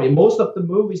story. Most of the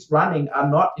movies running are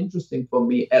not interesting for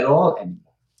me at all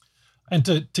anymore. And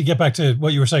to get back to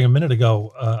what you were saying a minute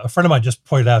ago, a friend of mine just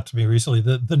pointed out to me recently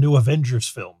the new Avengers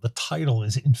film. The title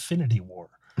is Infinity War,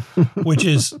 which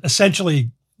is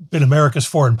essentially been America's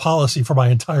foreign policy for my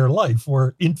entire life.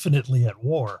 We're infinitely at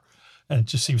war. And it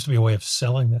just seems to be a way of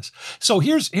selling this. So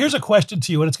here's a question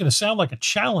to you, and it's going to sound like a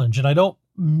challenge, and I don't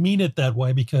mean it that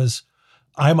way because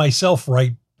I myself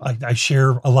I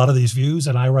share a lot of these views,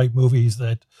 and I write movies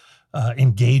that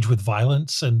engage with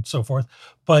violence and so forth.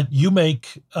 But you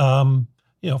make, for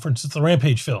instance, the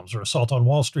Rampage films or Assault on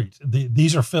Wall Street.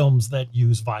 These are films that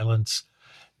use violence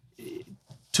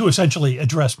to essentially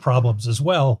address problems as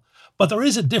well. But there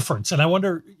is a difference. And I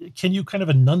wonder, can you kind of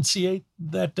enunciate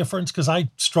that difference? Because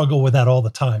I struggle with that all the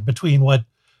time between what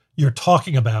you're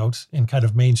talking about in kind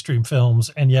of mainstream films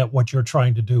and yet what you're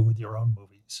trying to do with your own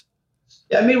movies.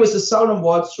 Yeah, I mean, with Assault on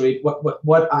Wall Street,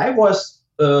 what I was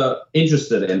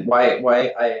interested in, why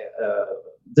I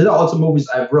there are also movies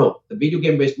I've wrote. The video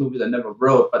game-based movies I never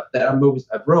wrote, but there are movies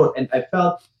I've wrote. And I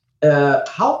felt,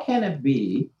 how can it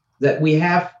be that we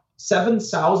have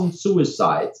 7,000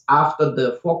 suicides after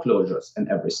the foreclosures and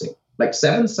everything? Like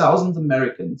 7,000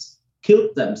 Americans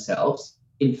killed themselves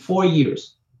in 4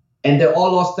 years. And they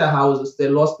all lost their houses. They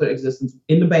lost their existence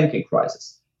in the banking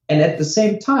crisis. And at the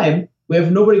same time, we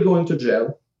have nobody going to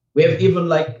jail. We have even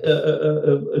like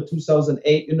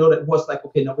 2008, that was like,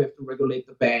 okay, now we have to regulate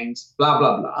the banks, blah,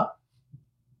 blah, blah.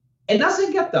 And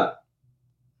nothing got done.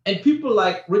 And people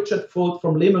like Richard Fuld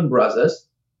from Lehman Brothers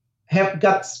have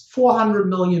got $400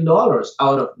 million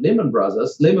out of Lehman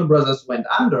Brothers. Lehman Brothers went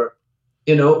under,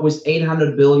 with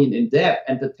 $800 billion in debt,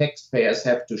 and the taxpayers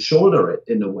have to shoulder it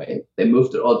in a way. They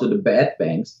moved it all to the bad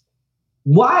banks.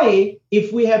 Why,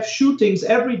 if we have shootings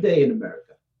every day in America,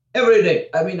 every day,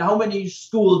 I mean, how many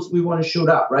schools we want to shoot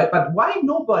up, right? But why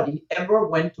nobody ever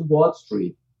went to Wall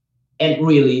Street and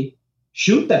really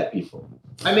shoot that people?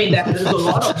 I mean, there's a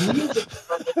lot of music.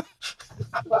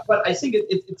 But I think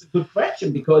it's a good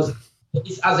question, because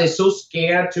are they so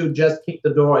scared to just kick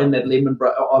the door in at Lehman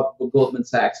or Goldman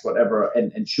Sachs, whatever,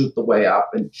 and shoot the way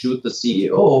up and shoot the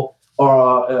CEO,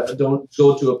 or don't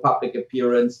go to a public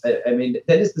appearance? I mean,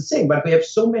 that is the thing. But we have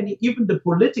so many, even the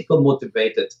political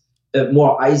motivated,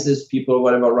 more ISIS people,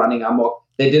 whatever, running amok.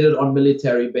 They did it on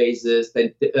military bases.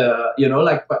 They,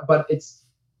 but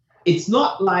it's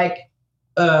not like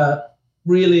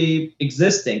really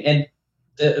existing. And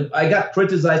I got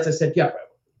criticized. I said, yeah,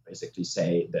 basically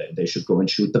say that they should go and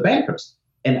shoot the bankers.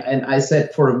 And I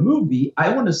said, for a movie, I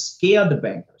want to scare the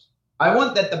bankers. I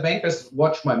want that the bankers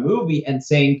watch my movie and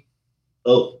think,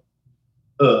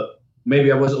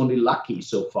 maybe I was only lucky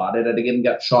so far that I didn't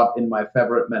get shot in my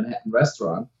favorite Manhattan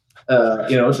restaurant,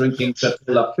 drinking Chateau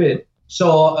Lafite.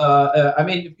 So,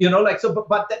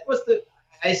 but that was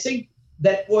I think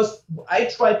that was, I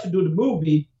tried to do the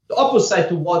movie, the opposite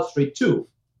to Wall Street 2.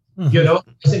 Mm-hmm.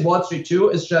 I think Wall Street 2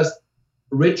 is just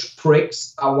rich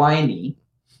pricks are whiny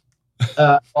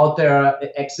about their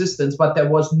existence, but there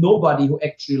was nobody who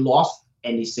actually lost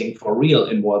anything for real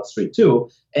in Wall Street 2.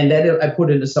 And then I put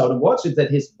in the Assault on Wall Street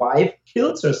that his wife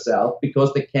kills herself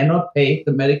because they cannot pay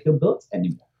the medical bills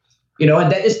anymore.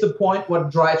 And that is the point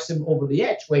what drives him over the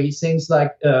edge, where he thinks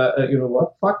like,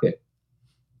 what, fuck it.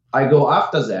 I go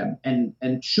after them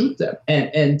and shoot them.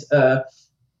 And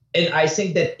I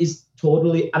think that is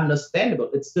totally understandable.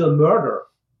 It's still murder.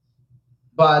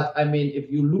 But I mean, if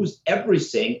you lose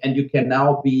everything and you can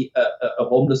now be a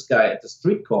homeless guy at the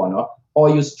street corner, or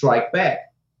you strike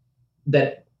back,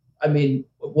 that, I mean,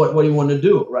 what do you want to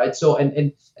do, right? So,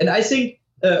 and I think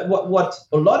what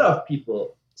a lot of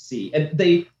people see, and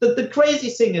the crazy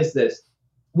thing is this: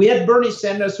 we had Bernie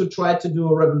Sanders who tried to do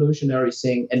a revolutionary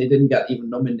thing and he didn't get even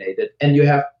nominated, and you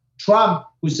have Trump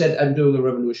who said, I'm doing a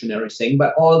revolutionary thing,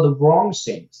 but all the wrong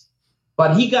things.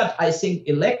 But he got, I think,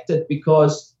 elected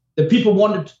because the people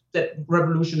wanted that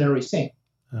revolutionary thing.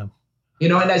 Yeah.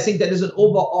 And I think that is an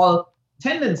overall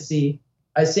tendency,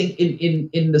 I think,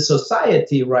 in the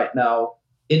society right now,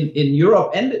 in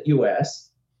Europe and the US,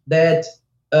 that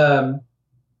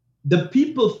the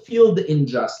people feel the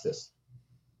injustice,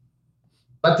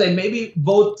 but they maybe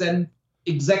vote then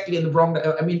exactly in the wrong.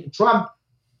 I mean, Trump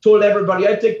told everybody,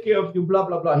 I take care of you, blah,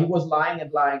 blah, blah. He was lying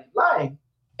and lying and lying.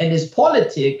 And his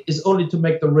politic is only to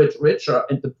make the rich richer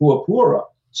and the poor poorer.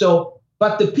 So,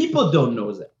 but the people don't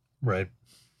know that. Right.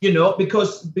 You know,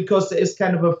 because there is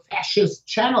kind of a fascist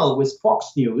channel with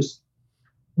Fox News.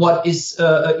 What is,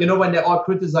 when they all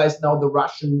criticize now the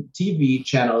Russian TV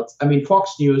channels, I mean,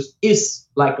 Fox News is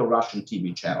like a Russian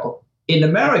TV channel in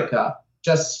America,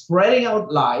 just spreading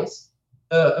out lies,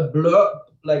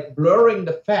 blurring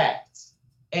the facts,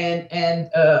 and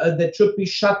that should be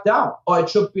shut down, or it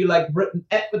should be like written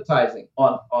advertising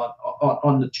on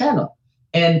the channel.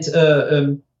 And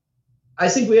I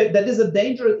think that is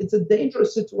it's a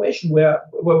dangerous situation where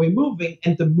we're moving,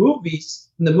 and the movie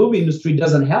industry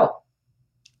doesn't help.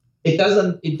 It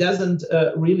doesn't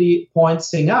really point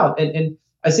thing out. And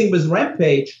I think with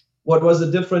Rampage, what was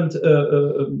a different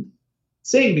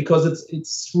thing, because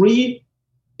it's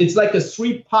like a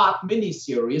 3-part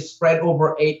miniseries spread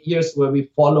over 8 years where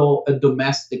we follow a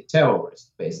domestic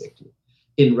terrorist basically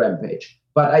in Rampage.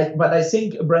 But I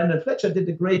think Brandon Fletcher did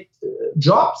a great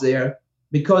job there,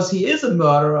 because he is a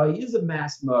murderer, he is a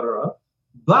mass murderer,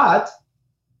 but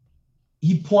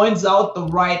he points out the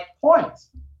right points.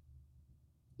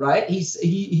 Right?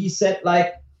 He said,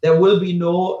 like, there will be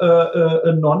no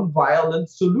a non-violent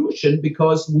solution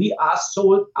because we are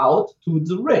sold out to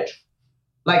the rich,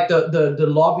 like the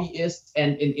lobbyists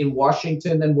and in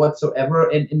Washington and whatsoever,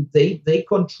 and they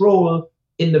control.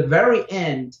 In the very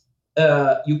end,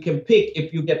 you can pick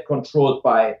if you get controlled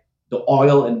by the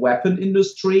oil and weapon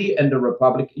industry and the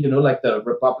the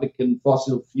Republican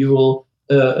fossil fuel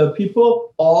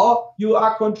people, or you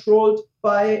are controlled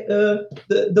by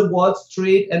the Wall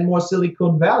Street and more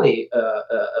Silicon Valley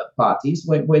parties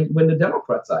when the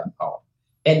Democrats are in power.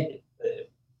 And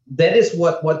that is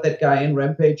what that guy in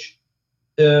Rampage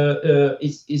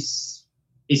is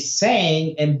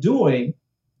saying and doing.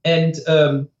 And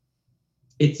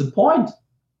it's the point.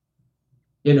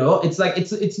 You know, it's like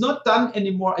it's not done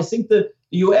anymore. I think the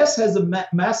US has a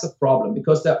massive problem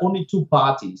because there are only 2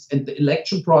 parties, and the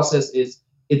election process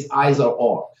it's either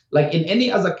or. Like in any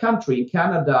other country, in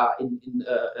Canada, in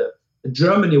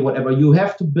Germany, whatever, you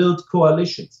have to build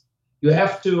coalitions. You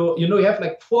have to, you have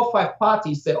like 4 or 5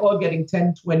 parties. They're all getting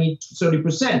 10, 20,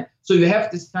 30%. So you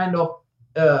have this kind of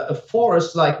a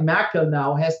force, like Merkel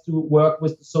now has to work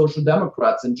with the Social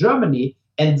Democrats in Germany,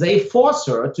 and they force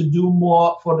her to do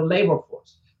more for the labor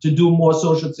force, to do more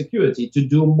social security, to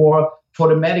do more for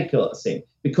the medical thing,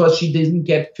 because she didn't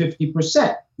get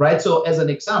 50%, right? So as an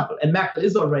example, and Merkel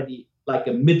is already like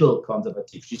a middle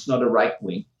conservative. She's not a right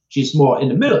wing. She's more in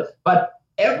the middle. But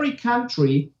every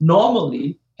country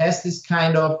normally has this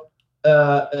kind of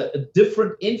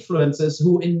different influences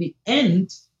who in the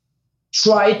end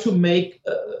try to make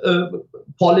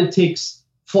politics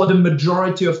for the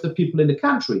majority of the people in the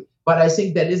country. But I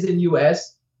think that is in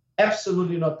US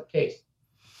absolutely not the case.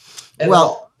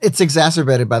 It's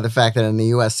exacerbated by the fact that in the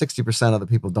US, 60% of the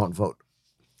people don't vote.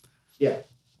 Yeah,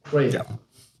 crazy. Yeah.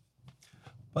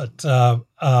 But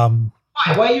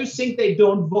why do you think they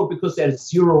don't vote? Because they're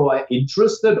zero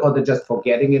interested, or they're just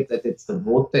forgetting it that it's the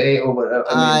vote day, or whatever?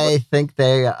 I think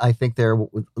they're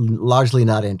largely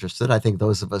not interested. I think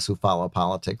those of us who follow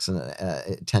politics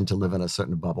tend to live in a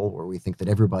certain bubble where we think that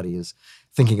everybody is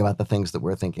thinking about the things that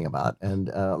we're thinking about, and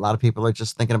a lot of people are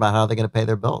just thinking about how they're going to pay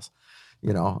their bills,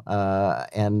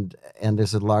 and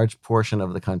there's a large portion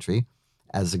of the country,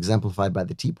 as exemplified by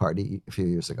the Tea Party a few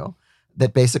years ago,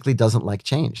 that basically doesn't like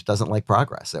change, doesn't like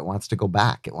progress. It wants to go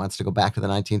back. It wants to go back to the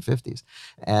 1950s,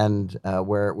 and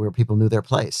where people knew their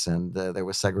place, and there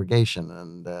was segregation,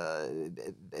 and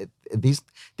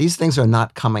these things are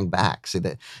not coming back. See,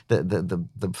 the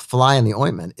fly in the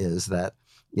ointment is that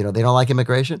they don't like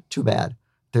immigration. Too bad.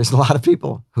 There's a lot of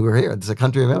people who are here. It's a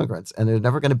country of immigrants, and they're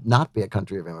never going to not be a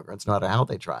country of immigrants, no matter how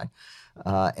they try.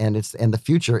 And the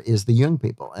future is the young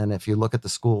people. And if you look at the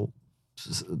school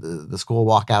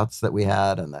walkouts that we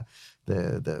had, and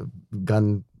the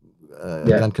gun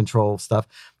control stuff,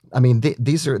 I mean,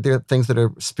 they're things that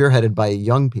are spearheaded by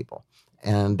young people,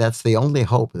 and that's the only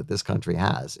hope that this country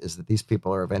has, is that these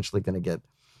people are eventually going to get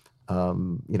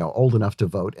old enough to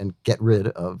vote and get rid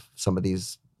of some of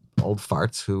these old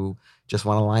farts who just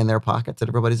want to line their pockets at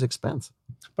everybody's expense.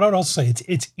 But I would also say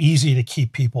it's easy to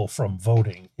keep people from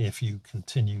voting if you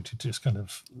continue to just kind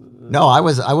of. No, I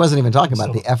wasn't even talking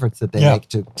about the efforts that they make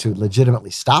to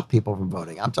legitimately stop people from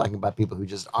voting. I'm talking about people who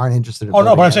just aren't interested in voting.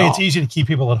 Oh no, but I'm saying it's easy to keep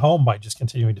people at home by just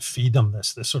continuing to feed them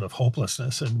this sort of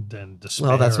hopelessness and despair.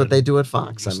 Well, that's what they do at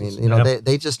Fox. I mean,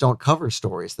 they just don't cover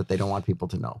stories that they don't want people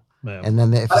to know. Yeah. And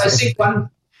then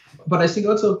but I think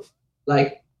also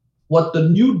like what the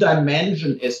new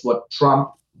dimension is, what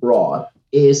Trump brought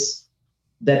is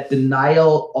that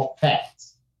denial of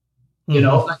facts. You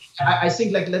know, like, I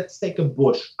think, like, let's take a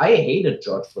Bush. I hated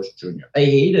George Bush Jr. I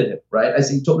hated him, right? I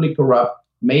think totally corrupt,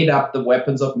 made up the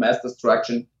weapons of mass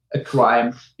destruction, a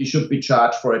crime. He should be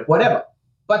charged for it, whatever.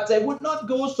 But they would not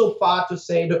go so far to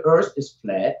say the earth is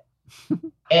flat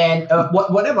and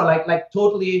whatever, like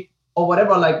totally, or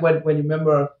whatever, like when you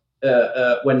remember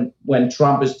when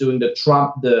Trump is doing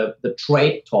the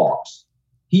trade talks,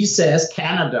 he says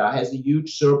Canada has a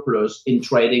huge surplus in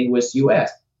trading with US.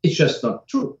 It's just not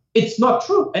true. It's not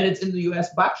true. And it's in the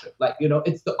US budget. Like,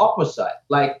 it's the opposite.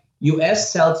 Like,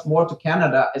 US sells more to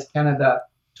Canada as Canada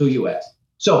to US.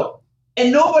 So,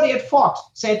 and nobody at Fox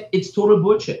said it's total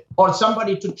bullshit. Or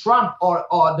somebody to Trump or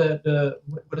the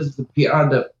what is the PR,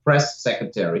 the press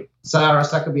secretary, Sarah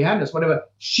Huckabee Sanders, whatever.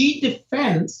 She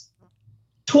defends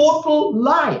total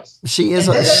lies. She is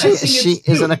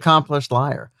an accomplished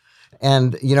liar.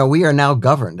 And, we are now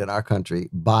governed in our country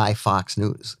by Fox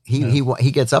News.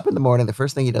 He gets up in the morning. The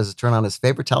first thing he does is turn on his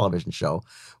favorite television show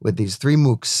with these three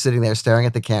mooks sitting there staring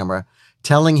at the camera,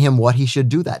 telling him what he should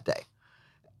do that day.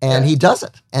 And he does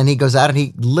it. And he goes out and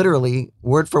he literally,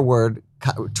 word for word,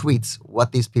 tweets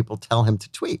what these people tell him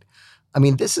to tweet. I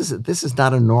mean, this is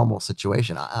not a normal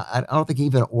situation. I don't think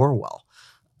even Orwell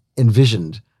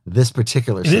envisioned this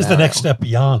particular scenario. It is the next step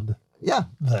beyond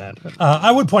that.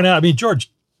 I would point out, I mean,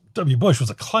 George W. Bush was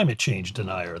a climate change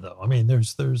denier, though. I mean,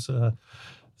 this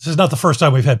is not the first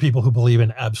time we've had people who believe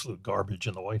in absolute garbage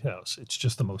in the White House. It's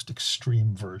just the most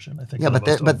extreme version, I think. Yeah,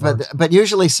 but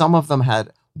usually some of them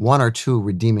had one or two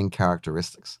redeeming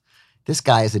characteristics. This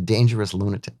guy is a dangerous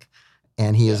lunatic,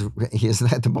 and he is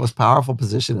at the most powerful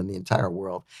position in the entire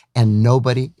world, and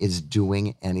nobody is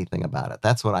doing anything about it.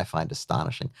 That's what I find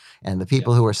astonishing. And the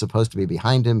people who are supposed to be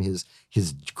behind him, his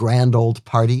grand old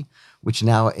party, which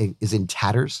now is in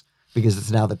tatters because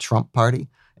it's now the Trump party,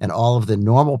 and all of the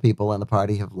normal people in the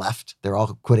party have left. They're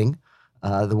all quitting.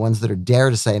 The ones that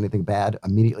dare to say anything bad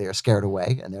immediately are scared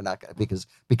away, and they're not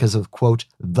because of, quote,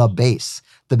 the base.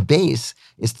 The base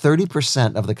is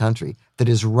 30% of the country that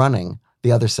is running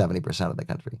the other 70% of the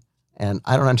country. And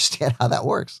I don't understand how that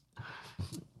works.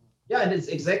 Yeah, and it's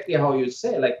exactly how you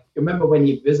say. Like, you remember when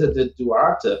he visited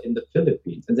Duarte in the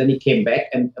Philippines, and then he came back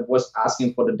and was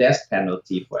asking for the death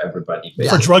penalty for everybody.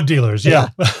 For drug dealers, and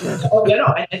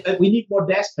we need more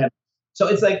death penalty. So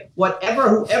it's like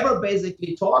whoever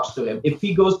basically talks to him, if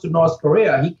he goes to North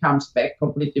Korea, he comes back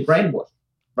completely brainwashed,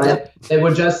 right? Yeah. They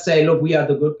would just say, look, we are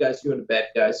the good guys, you're the bad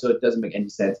guys, so it doesn't make any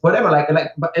sense. Whatever, and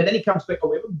then he comes back,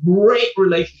 we have a great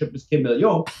relationship with Kim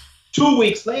Il-jung. 2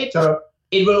 weeks later,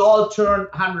 it will all turn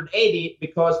 180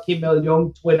 because Kim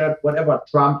Il-jung twittered whatever,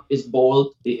 Trump is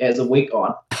bald, he has a wig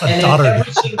on. And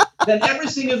then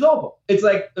everything is over. It's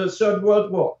like the Third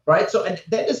World War, right? So, and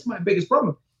that is my biggest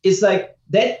problem. It's like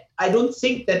that. I don't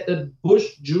think that the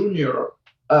Bush Jr.,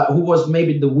 who was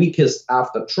maybe the weakest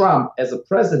after Trump as a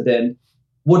president,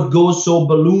 would go so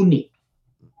balloony.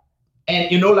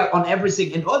 And, like on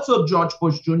everything. And also George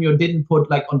Bush Jr. didn't put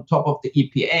like on top of the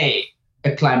EPA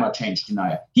a climate change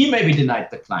denier. He maybe denied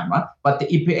the climate, but the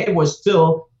EPA was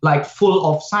still like full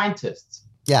of scientists.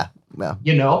 Yeah. Well.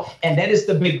 And that is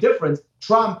the big difference.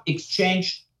 Trump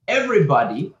exchanged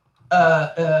everybody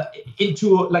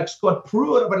into like Scott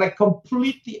Pruitt, but like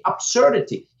completely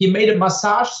absurdity. He made a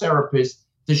massage therapist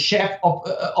the chef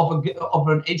of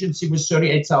an agency with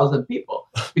 38,000 people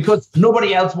because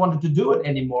nobody else wanted to do it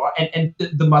anymore. And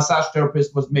the massage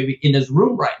therapist was maybe in his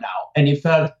room right now, and he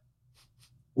felt,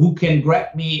 who can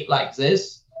grab me like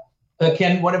this,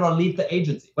 can whatever lead the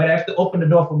agency. But I have to open the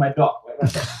door for my dog.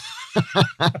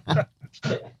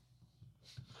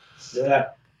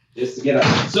 Just to get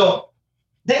up. So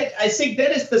that, I think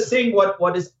that is the thing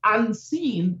what is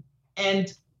unseen,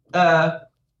 and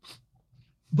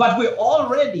but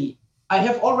I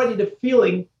have already the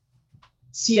feeling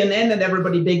CNN and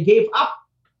everybody, they gave up.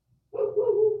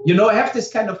 I have this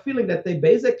kind of feeling that they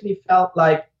basically felt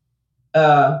like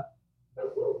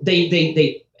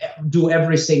they do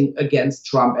everything against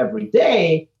Trump every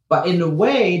day, But in a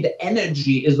way, the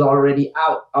energy is already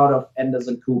out of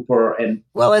Anderson Cooper. And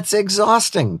well, it's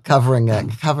exhausting covering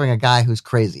a guy who's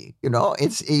crazy. You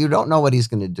don't know what he's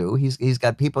going to do. He's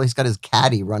got people. He's got his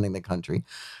caddy running the country.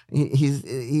 He's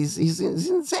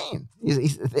insane.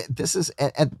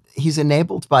 He's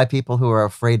enabled by people who are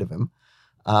afraid of him,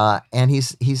 and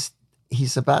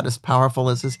he's about as powerful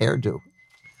as his hairdo.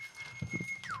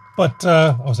 But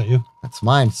was that you? That's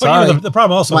mine. Sorry. But, the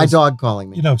problem also my is, dog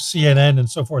calling me. CNN and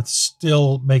so forth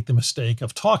still make the mistake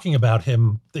of talking about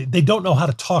him. They don't know how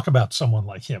to talk about someone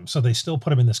like him, so they still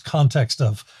put him in this context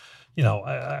of, they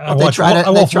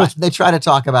try to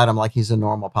talk about him like he's a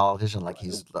normal politician, like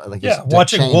he's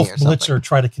watching Wolf Blitzer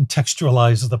try to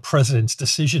contextualize the president's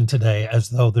decision today as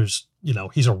though there's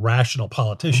he's a rational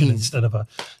politician instead of a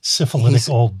syphilitic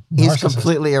old narcissist. He's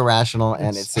completely irrational,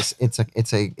 and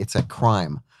it's a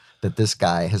crime that this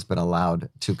guy has been allowed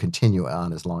to continue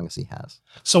on as long as he has.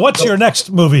 So what's your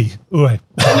next movie, Uwe?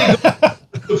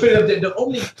 The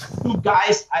only two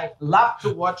guys I love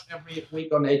to watch every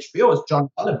week on HBO is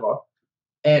John Oliver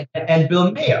and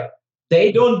Bill Maher.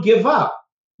 They don't give up,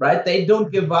 right? They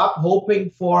don't give up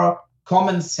hoping for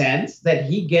common sense that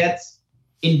he gets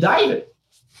indicted.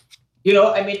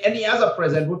 Any other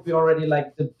president would be already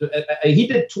like, he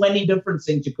did 20 different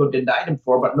things you could indict him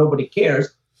for, but nobody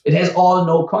cares. It has all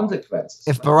no consequences.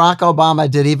 If Barack Obama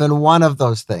did even one of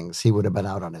those things, he would have been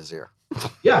out on his ear.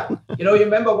 Yeah. You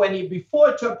remember when before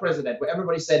he turned president, where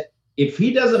everybody said, if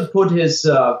he doesn't put his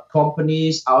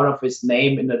companies out of his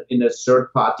name in a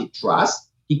third party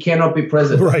trust, he cannot be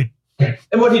president. Right.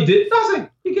 And what he did, nothing.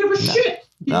 He gave a shit.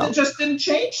 He just didn't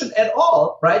change it at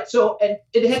all. Right. So, and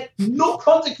it had no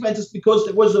consequences because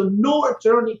there was no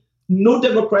attorney, no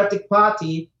Democratic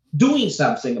Party doing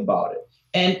something about it.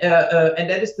 And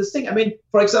that is the thing.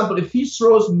 For example, if he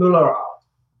throws Mueller out,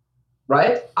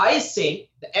 right, I think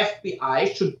the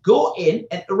FBI should go in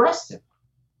and arrest him.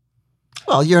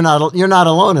 Well, you're not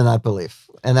alone in that belief.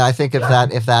 And I think if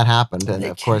that happened, and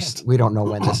of course we don't know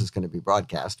when this is going to be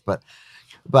broadcast, but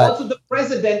also the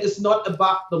president is not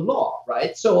above the law,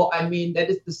 right? So that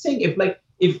is the thing.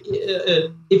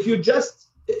 If you just,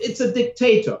 it's a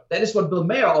dictator. That is what Bill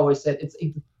Maher always said.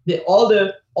 All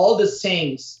the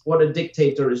things what a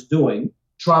dictator is doing,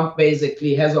 Trump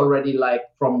basically has already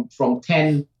from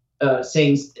 10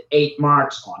 things, 8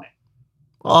 marks on it.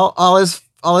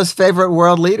 All his favorite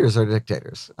world leaders are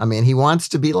dictators. He wants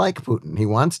to be like Putin. He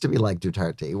wants to be like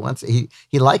Duterte.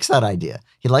 He likes that idea.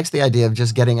 He likes the idea of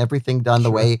just getting everything done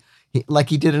the way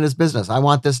he did in his business. I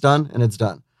want this done, and it's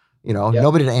done.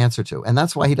 Nobody to answer to. And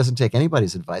that's why he doesn't take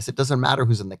anybody's advice. It doesn't matter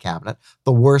who's in the cabinet,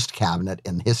 the worst cabinet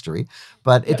in history,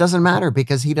 but it doesn't matter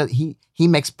because he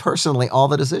makes personally all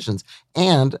the decisions.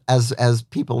 And as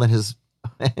people in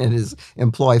his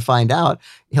employ find out,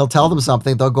 he'll tell them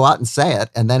something, they'll go out and say it,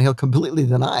 and then he'll completely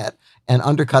deny it and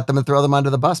undercut them and throw them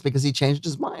under the bus because he changed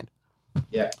his mind.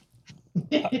 Yeah.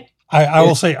 I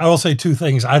will say two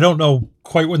things. I don't know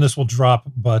quite when this will drop,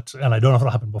 and I don't know if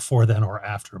it'll happen before then or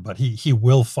after, but he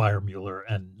will fire Mueller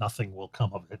and nothing will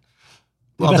come of it.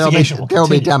 Well, there'll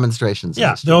be demonstrations.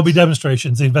 Yeah, there'll be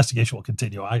demonstrations. The investigation will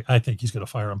continue. I think he's going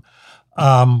to fire him.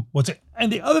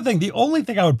 And the other thing, the only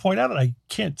thing I would point out, and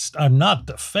I'm not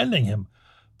defending him,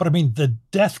 but the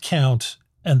death count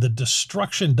and the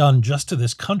destruction done just to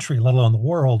this country, let alone the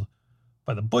world,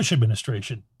 by the Bush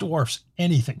administration dwarfs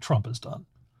anything Trump has done.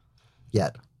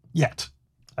 Yet.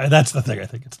 That's the thing. I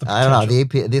think it's the potential. I don't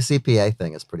know. The CPA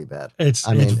thing is pretty bad. It's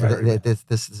very bad.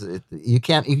 You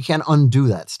can't undo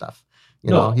that stuff.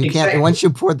 You can't. Exactly. Once you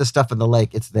pour the stuff in the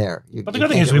lake, it's there. But the good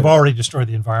thing is we've already destroyed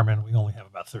the environment. We only have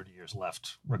about 30 years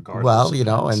left, regardless.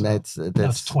 Well, and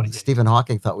that's 20. Stephen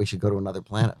Hawking thought we should go to another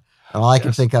planet. And all I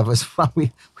can think of is,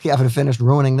 we haven't finished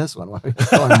ruining this one. Why don't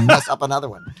we go and mess up another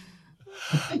one?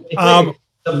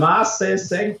 The Mars says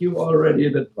thank you already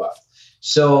in advance.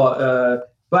 So,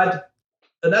 but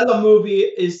another movie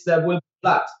is There Will Be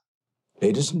Blood.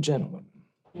 Ladies and gentlemen,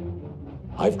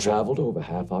 I've traveled over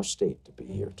half our state to be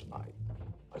here tonight.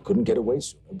 I couldn't get away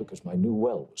sooner because my new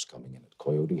well was coming in at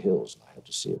Coyote Hills and I had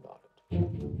to see about it.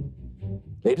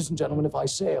 Ladies and gentlemen, if I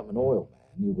say I'm an oil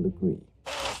man, you will agree.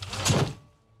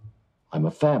 I'm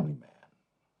a family man.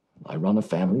 I run a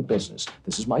family business.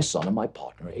 This is my son and my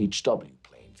partner, H.W.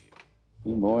 Plainview.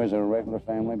 You boys are a regular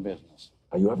family business.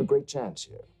 Now, you have a great chance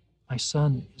here. My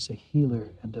son is a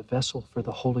healer and a vessel for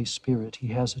the Holy Spirit. He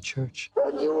has a church.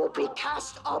 And you will be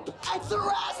cast up and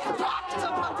thrust back to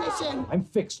perdition. I'm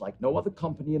fixed like no other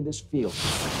company in this field.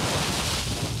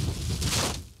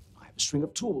 I have a string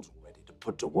of tools ready to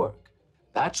put to work.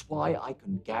 That's why I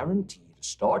can guarantee to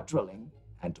start drilling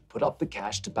and to put up the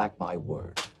cash to back my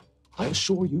word. I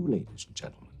assure you, ladies and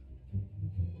gentlemen,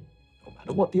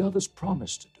 and what the others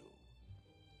promise to do.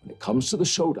 When it comes to the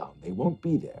showdown, they won't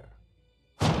be there.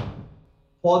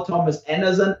 Paul Thomas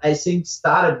Anderson, I think,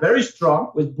 started very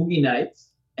strong with Boogie Nights,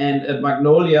 and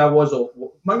Magnolia was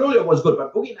good,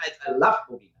 but Boogie Nights, I love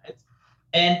Boogie Nights,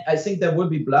 and I think There Will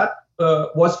Be Blood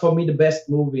was for me the best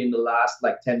movie in the last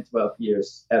 10, 12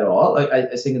 years at all.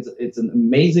 I think it's an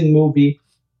amazing movie.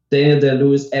 Daniel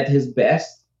Day-Lewis at his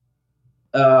best,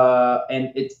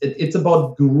 and it's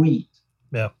about greed.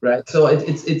 Yeah. Right. So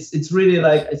it's really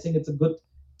I think it's a good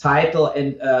title,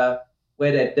 and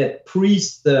where that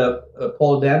priest,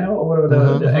 Paul Dano or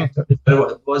whatever the actor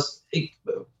was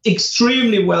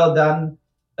extremely well done.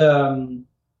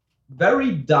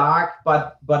 Very dark,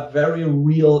 but very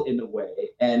real in a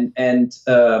way, and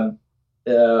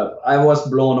I was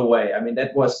blown away. I mean,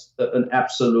 that was an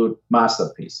absolute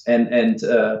masterpiece, and then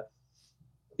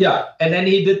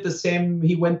he did the same.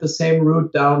 He went the same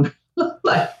route down,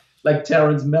 like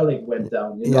Terrence Malick went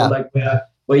down.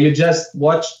 Where you just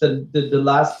watch the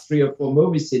last 3 or 4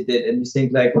 movies he did, and you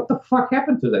think what the fuck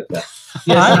happened to that guy?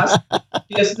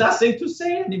 He has nothing to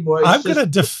say anymore. I'm going to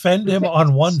defend him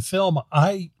on one film.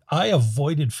 I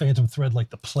avoided Phantom Thread like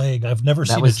the plague. I've never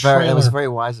seen a trailer. That was very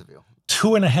wise of you.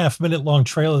 2.5 minute long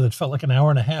trailer that felt like an hour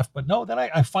and a half. But no, then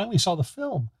I finally saw the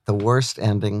film. The worst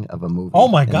ending of a movie. Oh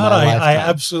my God. I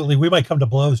absolutely, we might come to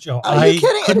blows, Joe. I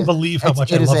couldn't believe how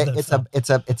much I loved that film.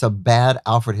 It's a bad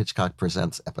Alfred Hitchcock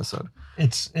Presents episode.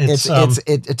 It's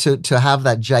to have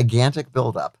that gigantic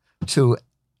buildup to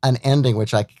an ending,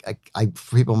 which I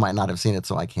people might not have seen it,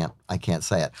 so I can't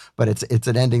say it. But it's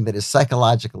an ending that is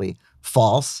psychologically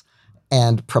false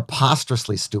and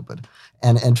preposterously stupid,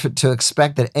 and to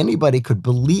expect that anybody could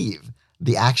believe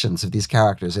the actions of these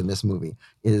characters in this movie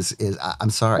is I'm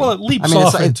sorry. Well, it leaps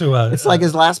off into it's like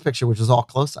his last picture, which is all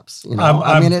close-ups.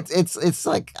 It's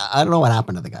like I don't know what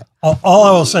happened to the guy. All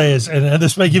I will say is, and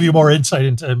this may give you more insight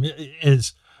into him,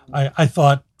 is I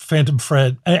thought Phantom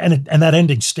Thread, and that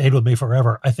ending stayed with me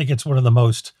forever. I think it's one of the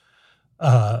most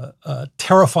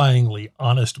terrifyingly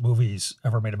honest movies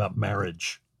ever made about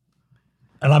marriage.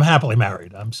 And I'm happily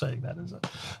married. I'm saying that as a.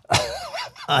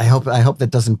 I hope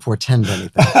that doesn't portend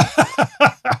anything.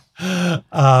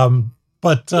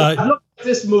 But I looked at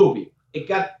this movie. It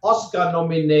got Oscar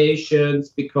nominations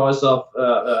because of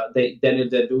Daniel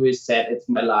Day-Lewis said it's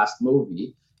my last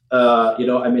movie.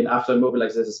 After a movie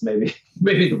like this, is maybe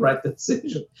the right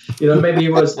decision. Maybe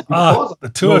it was because the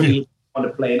two of you on the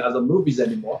plane other movies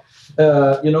anymore.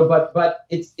 But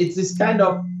it's this kind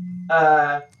of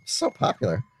so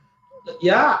popular.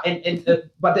 Yeah,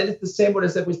 but then it's the same what I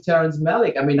said with Terrence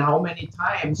Malick. I mean, how many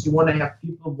times you want to have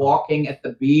people walking at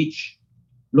the beach,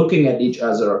 looking at each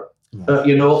other,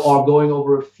 or going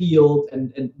over a field,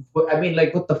 and I mean,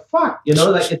 what the fuck, it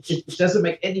doesn't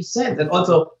make any sense. And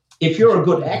also, if you're a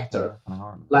good actor,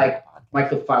 like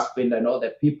Michael Fassbender and all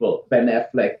that people, Ben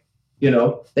Affleck,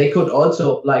 they could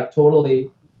also totally,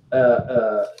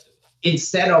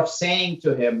 instead of saying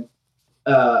to him,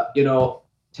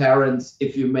 Terrence,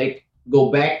 if you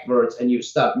go backwards and you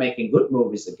start making good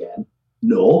movies again.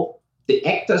 No, the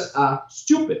actors are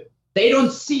stupid. They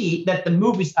don't see that the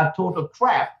movies are total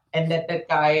crap and that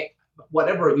guy,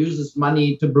 whatever, uses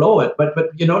money to blow it. But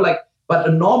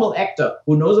a normal actor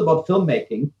who knows about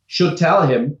filmmaking should tell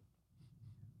him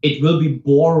it will be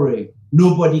boring.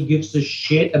 Nobody gives a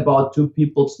shit about two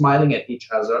people smiling at each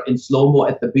other in slow-mo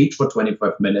at the beach for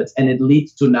 25 minutes, and it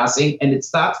leads to nothing, and it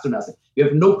starts to nothing. You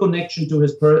have no connection to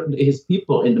his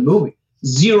people in the movie.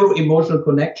 Zero emotional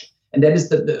connection. And that is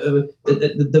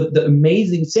the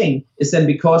amazing thing is then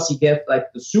because he gets the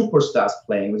superstars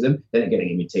playing with him, then getting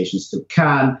invitations to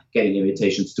Cannes, getting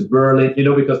invitations to Berlin,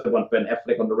 because they want Ben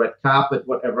Affleck on the red carpet,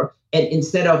 whatever. And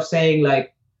instead of saying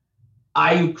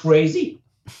are you crazy?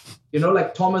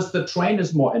 Thomas the Train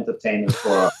is more entertaining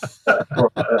for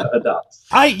adults.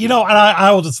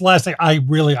 I will just last thing.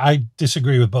 I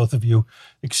disagree with both of you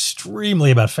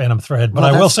extremely about Phantom Thread, but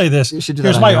I will say this.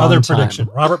 Here's my other prediction: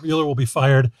 Robert Mueller will be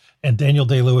fired, and Daniel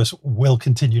Day-Lewis will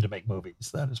continue to make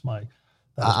movies. That is my.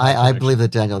 I believe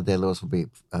that Daniel Day-Lewis will be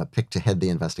picked to head the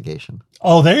investigation.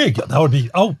 Oh, there you go. That would be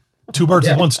two birds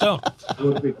with one stone. That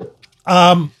would be good.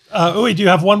 Uwe, do you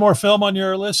have one more film on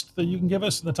your list that you can give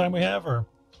us in the time we have, or?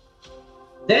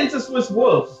 Dances with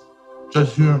Wolves.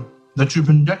 Just hear that you've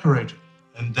been decorated,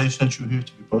 and they sent you here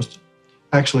to be posted.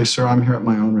 Actually, sir, I'm here at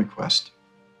my own request.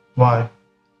 Why?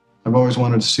 I've always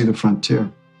wanted to see the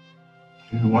frontier.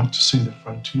 You want to see the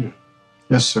frontier?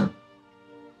 Yes, sir.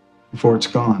 Before it's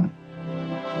gone.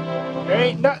 There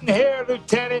ain't nothing here,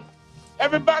 Lieutenant.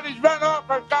 Everybody's run off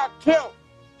or got killed.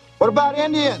 What about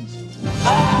Indians?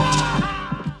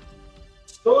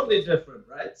 Totally different,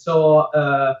 right? So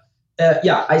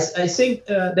I think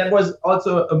that was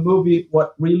also a movie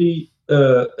what really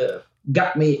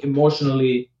got me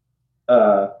emotionally,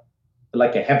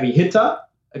 like a heavy hitter,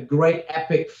 a great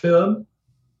epic film.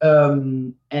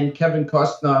 And Kevin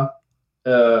Costner,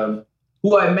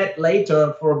 who I met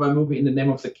later for my movie In the Name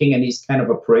of the King, and he's kind of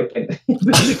a prick. And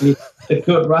basically,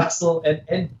 Kurt Russell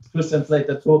and Christian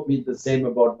Slater told me the same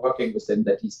about working with him,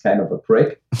 that he's kind of a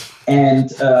prick.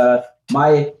 And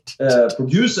my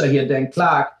producer here, Dan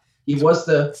Clark, he was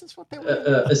the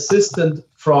assistant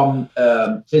from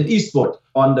Clint Eastwood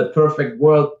on the Perfect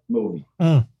World movie.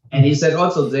 And he said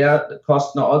also there,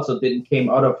 Costner also came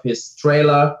out of his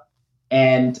trailer,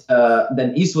 and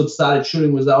then Eastwood started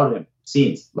shooting without him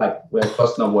scenes, like where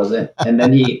Costner was in. And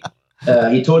then he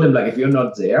told him, like, if you're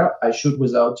not there, I shoot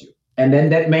without you. And then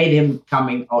that made him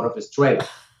coming out of his trailer.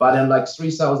 But in like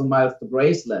 3,000 Miles to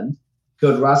Graceland,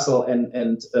 Kurt Russell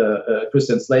and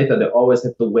Christian Slater, they always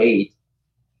had to wait.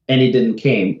 And he didn't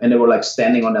came, and they were like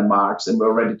standing on their marks and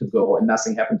were ready to go, and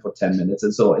nothing happened for 10 minutes.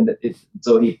 And so,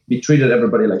 he treated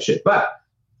everybody like shit. But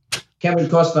Kevin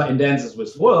Costner in Dances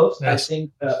with Wolves, yes. I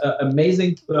think,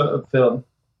 amazing film.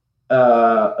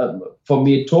 For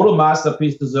me, total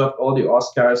masterpiece, deserved all the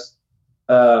Oscars.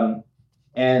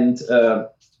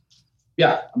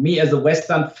 Me as a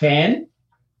Western fan,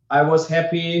 I was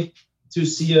happy to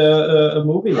see a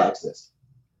movie like this.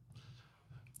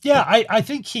 Yeah, I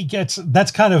think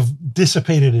that's kind of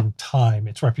dissipated in time,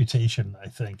 its reputation, I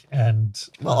think. And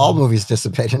all movies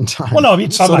dissipate in time. Well, no, I mean,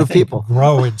 some so do people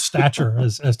grow in stature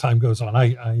as time goes on.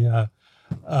 But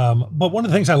one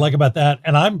of the things I like about that,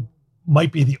 and I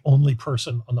might be the only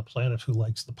person on the planet who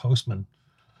likes The Postman.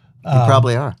 You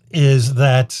probably are. Is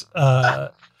that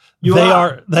they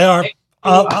are.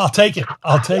 I'll take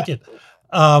it.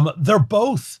 They're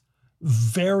both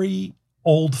very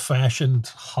old-fashioned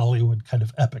Hollywood kind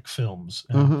of epic films,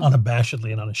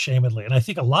 unabashedly and unashamedly. And I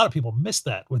think a lot of people missed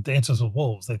that with Dances with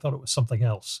Wolves. They thought it was something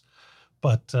else.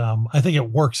 But I think it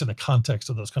works in the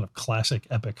context of those kind of classic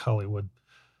epic Hollywood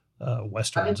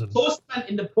Westerns. In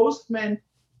The Postman,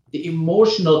 the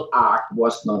emotional arc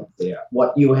was not there.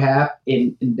 What you have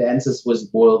in Dances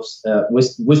with Wolves,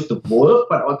 with the wolf,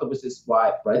 but also with his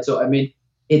wife, right? So, I mean,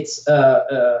 it's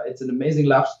an amazing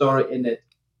love story in it.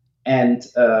 And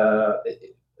I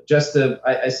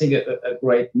think a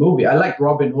great movie. I like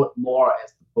Robin Hood more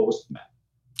as The Postman.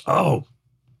 Oh,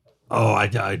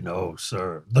 I know,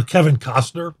 sir. The Kevin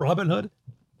Costner Robin Hood.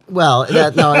 Well,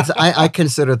 I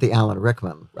consider it the Alan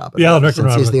Rickman Robin Hood. Alan Rickman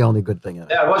since he's Hood. the only good thing in it.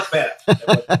 Yeah, it was better.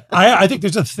 I think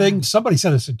there's a thing. Somebody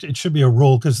said it should be a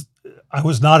rule, because I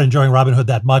was not enjoying Robin Hood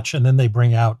that much, and then they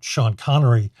bring out Sean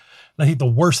Connery, and I think the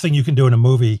worst thing you can do in a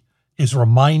movie is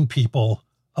remind people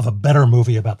of a better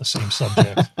movie about the same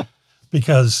subject.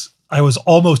 Because I was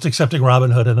almost accepting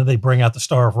Robin Hood, and then they bring out the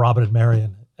star of Robin and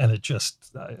Marion, and it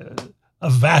just a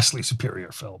vastly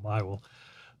superior film. I will.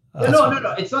 No.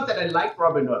 It's not that I like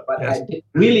Robin Hood, but yes. I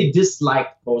really dislike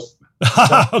Postman.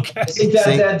 So okay. I think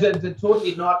they're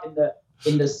totally not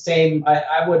in the same.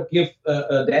 I would give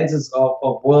Dances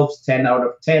of Wolves 10 out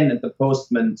of 10, and The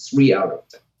Postman 3 out of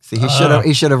 10. See,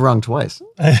 he should have rung twice.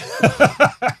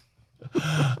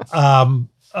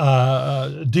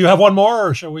 Do you have one more,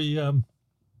 or shall we?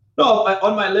 No,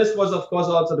 on my list was, of course,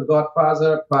 also The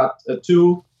Godfather Part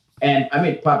 2, and I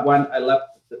mean Part 1. I love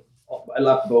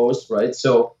both, right?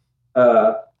 So,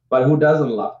 but who doesn't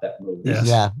love that movie? Yes.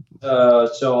 Yeah.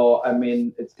 So I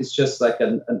mean, it's just like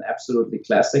an absolutely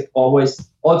classic.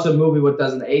 Always, also a movie what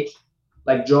doesn't age,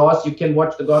 like Jaws. You can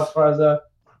watch The Godfather.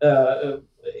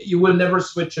 You will never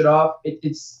switch it off.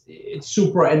 It's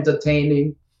super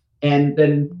entertaining. And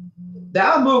then there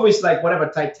are movies like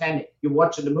Titanic. You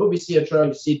watch in the movie theater,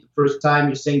 you see it the first time,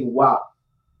 you think, "Wow,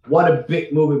 what a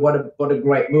big movie! What a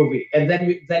great movie!" And then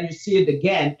you see it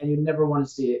again, and you never want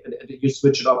to see it. You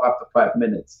switch it off after 5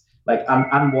 minutes, like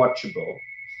unwatchable.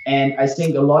 And I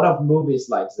think a lot of movies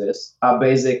like this are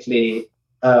basically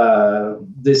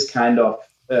this kind of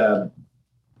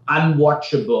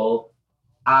unwatchable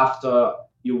after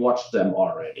you watch them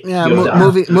already. Yeah,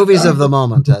 movies of the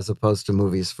moment as opposed to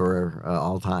movies for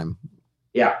all time.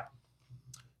 Yeah.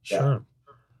 Sure.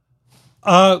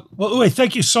 Well, Uwe,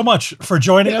 thank you so much for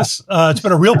joining us. It's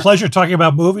been a real pleasure talking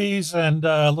about movies, and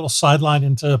a little sideline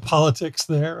into politics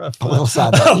there. A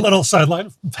little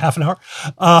sideline, half an hour.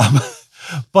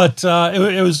 But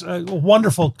it was a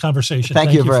wonderful conversation.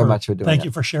 Thank you very much for doing it. Thank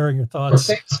you for sharing your thoughts.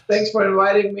 Thanks for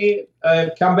inviting me.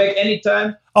 Come back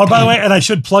anytime. Oh, by the way, and I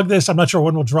should plug this. I'm not sure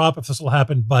when we'll drop, if this will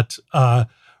happen, but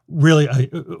really,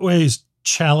 Uwe's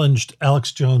challenged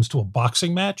Alex Jones to a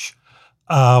boxing match.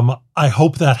 I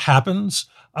hope that happens.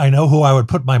 I know who I would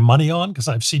put my money on because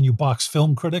I've seen you box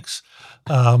film critics.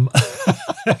 And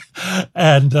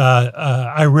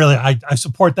I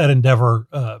support that endeavor.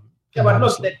 But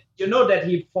look, that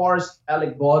he forced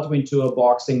Alec Baldwin to a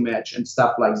boxing match and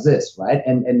stuff like this, right?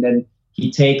 And then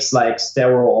he takes like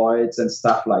steroids and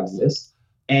stuff like this.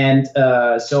 And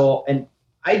I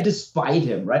despite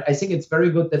him, right? I think it's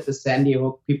very good that the Sandy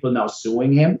Hook people now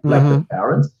suing him, like the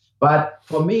parents. But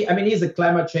for me, I mean, he's a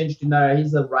climate change denier.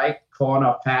 He's a right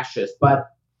corner fascist.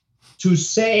 But to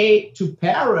say to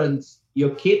parents,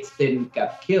 your kids didn't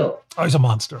get killed. Oh, he's a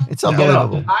monster. It's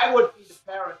unbelievable. I would be the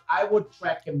parent. I would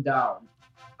track him down.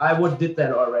 I would did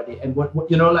that already. And what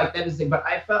like that is the thing. But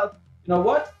I felt, you know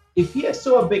what? If he has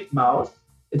so a big mouth,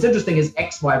 it's interesting. His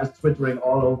ex-wife is twittering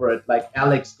all over it, like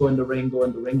Alex, go in the ring.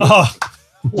 Oh.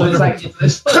 So it's like,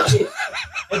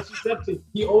 and she said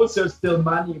he owes her still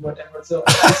money, whatever. So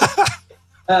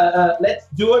let's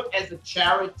do it as a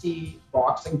charity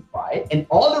boxing fight. And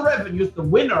all the revenues, the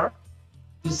winner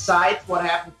decides what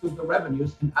happens to the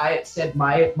revenues. And I said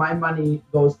my money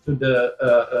goes to the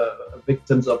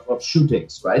victims of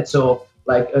shootings, right? So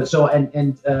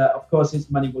of course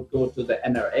his money would go to the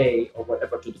NRA or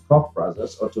whatever, to the Koch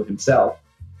brothers or to himself.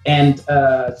 And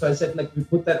so I said, like, we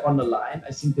put that on the line.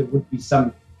 I think there would be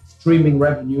some streaming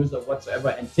revenues or whatsoever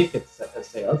and ticket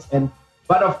sales.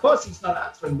 But of course he's not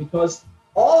answering because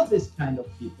all this kind of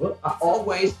people are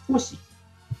always pussies.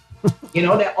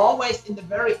 They're always in the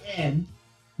very end,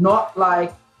 not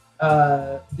like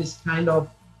this kind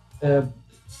of,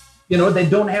 they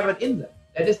don't have it in them.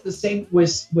 That is the same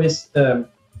with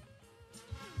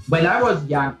when I was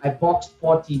young, I boxed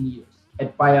 14 years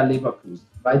at Bayer Leverkusen.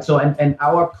 Right. So, and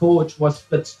our coach was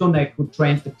Fritz Stunek, who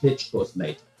trained the Klitschko's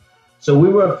later. So we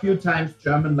were a few times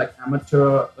German, like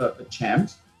amateur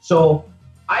champs. So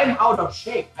I'm out of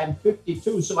shape. I'm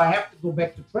 52, so I have to go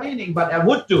back to training, but I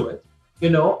would do it,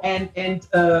 but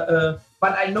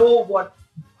I know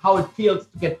how it feels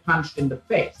to get punched in the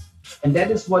face. And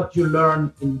that is what you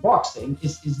learn in boxing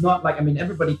is not like, I mean,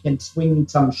 everybody can swing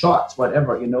some shots,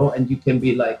 whatever, and you can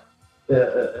be like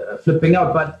flipping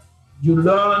out, but you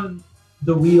learn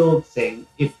the real thing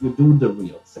if you do the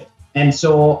real thing. And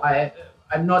so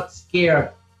I'm not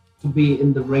scared to be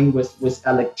in the ring with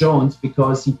Alec Jones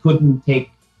because he couldn't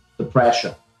take the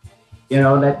pressure.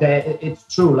 It's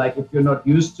true. Like if you're not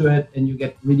used to it and you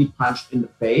get really punched in the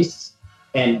face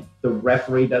and the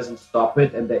referee doesn't stop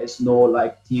it and there is no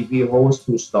like TV host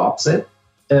who stops it,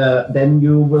 then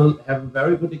you will have a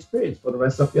very good experience for the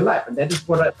rest of your life. And that is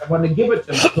what I want to give it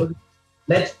to him. So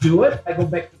let's do it. I go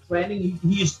back to training.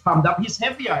 He's pumped up. He's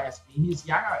heavier as me. He's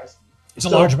younger as me. He's a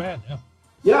large man, yeah.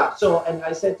 Yeah. So, and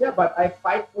I said, yeah, but I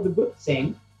fight for the good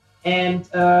thing. And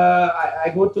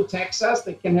I go to Texas.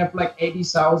 They can have like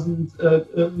 80,000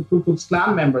 Ku Klux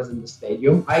Klan members in the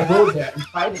stadium. I go there and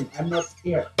fight him. I'm not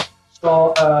scared.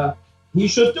 So he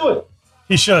should do it.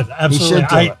 He should, absolutely. He should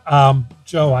do it.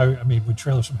 Joe, I mean, would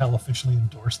Trailers from Hell officially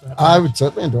endorse that? I would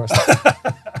certainly endorse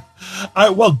that.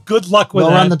 Well, good luck with that.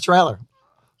 We'll run the trailer.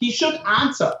 He should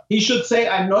answer. He should say,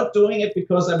 I'm not doing it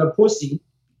because I'm a pussy,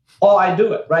 or I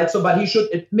do it, right? So, but he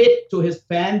should admit to his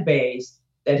fan base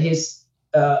that his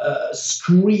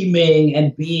screaming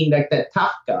and being like that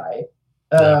tough guy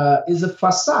is a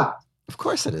facade. Of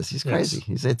course it is. He's crazy.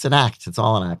 It's an act. It's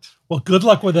all an act. Well, good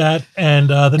luck with that. And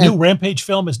the new Rampage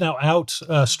film is now out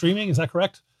streaming. Is that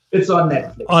correct? It's on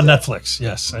Netflix. On Netflix,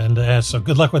 yes. And so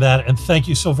good luck with that. And thank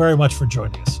you so very much for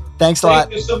joining us. Thanks a lot.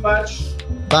 Thank you so much.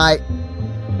 Bye.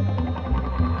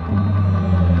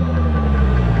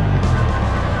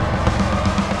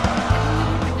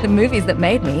 The Movies That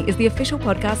Made Me is the official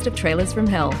podcast of Trailers from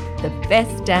Hell, the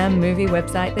best damn movie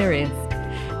website there is.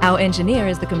 Our engineer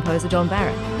is the composer John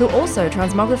Barrett, who also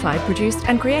transmogrified, produced,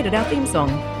 and created our theme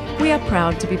song. We are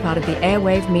proud to be part of the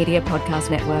Airwave Media Podcast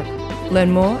Network.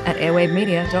 Learn more at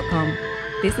airwavemedia.com.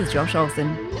 This is Josh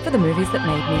Olson for The Movies That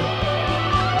Made Me.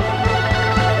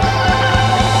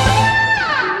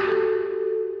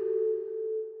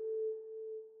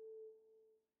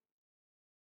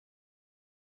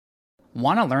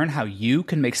 Want to learn how you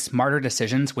can make smarter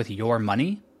decisions with your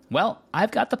money? Well, I've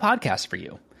got the podcast for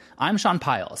you. I'm Sean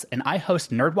Piles, and I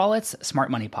host NerdWallet's Smart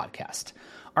Money Podcast.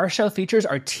 Our show features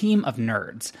our team of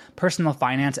nerds, personal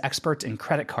finance experts in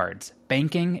credit cards,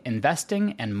 banking,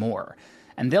 investing, and more.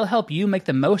 And they'll help you make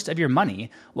the most of your money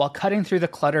while cutting through the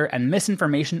clutter and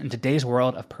misinformation in today's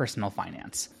world of personal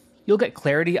finance. You'll get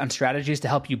clarity on strategies to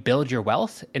help you build your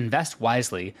wealth, invest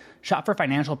wisely, shop for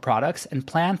financial products, and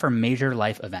plan for major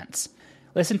life events.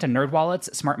 Listen to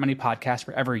NerdWallet's Smart Money Podcast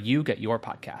wherever you get your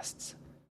podcasts.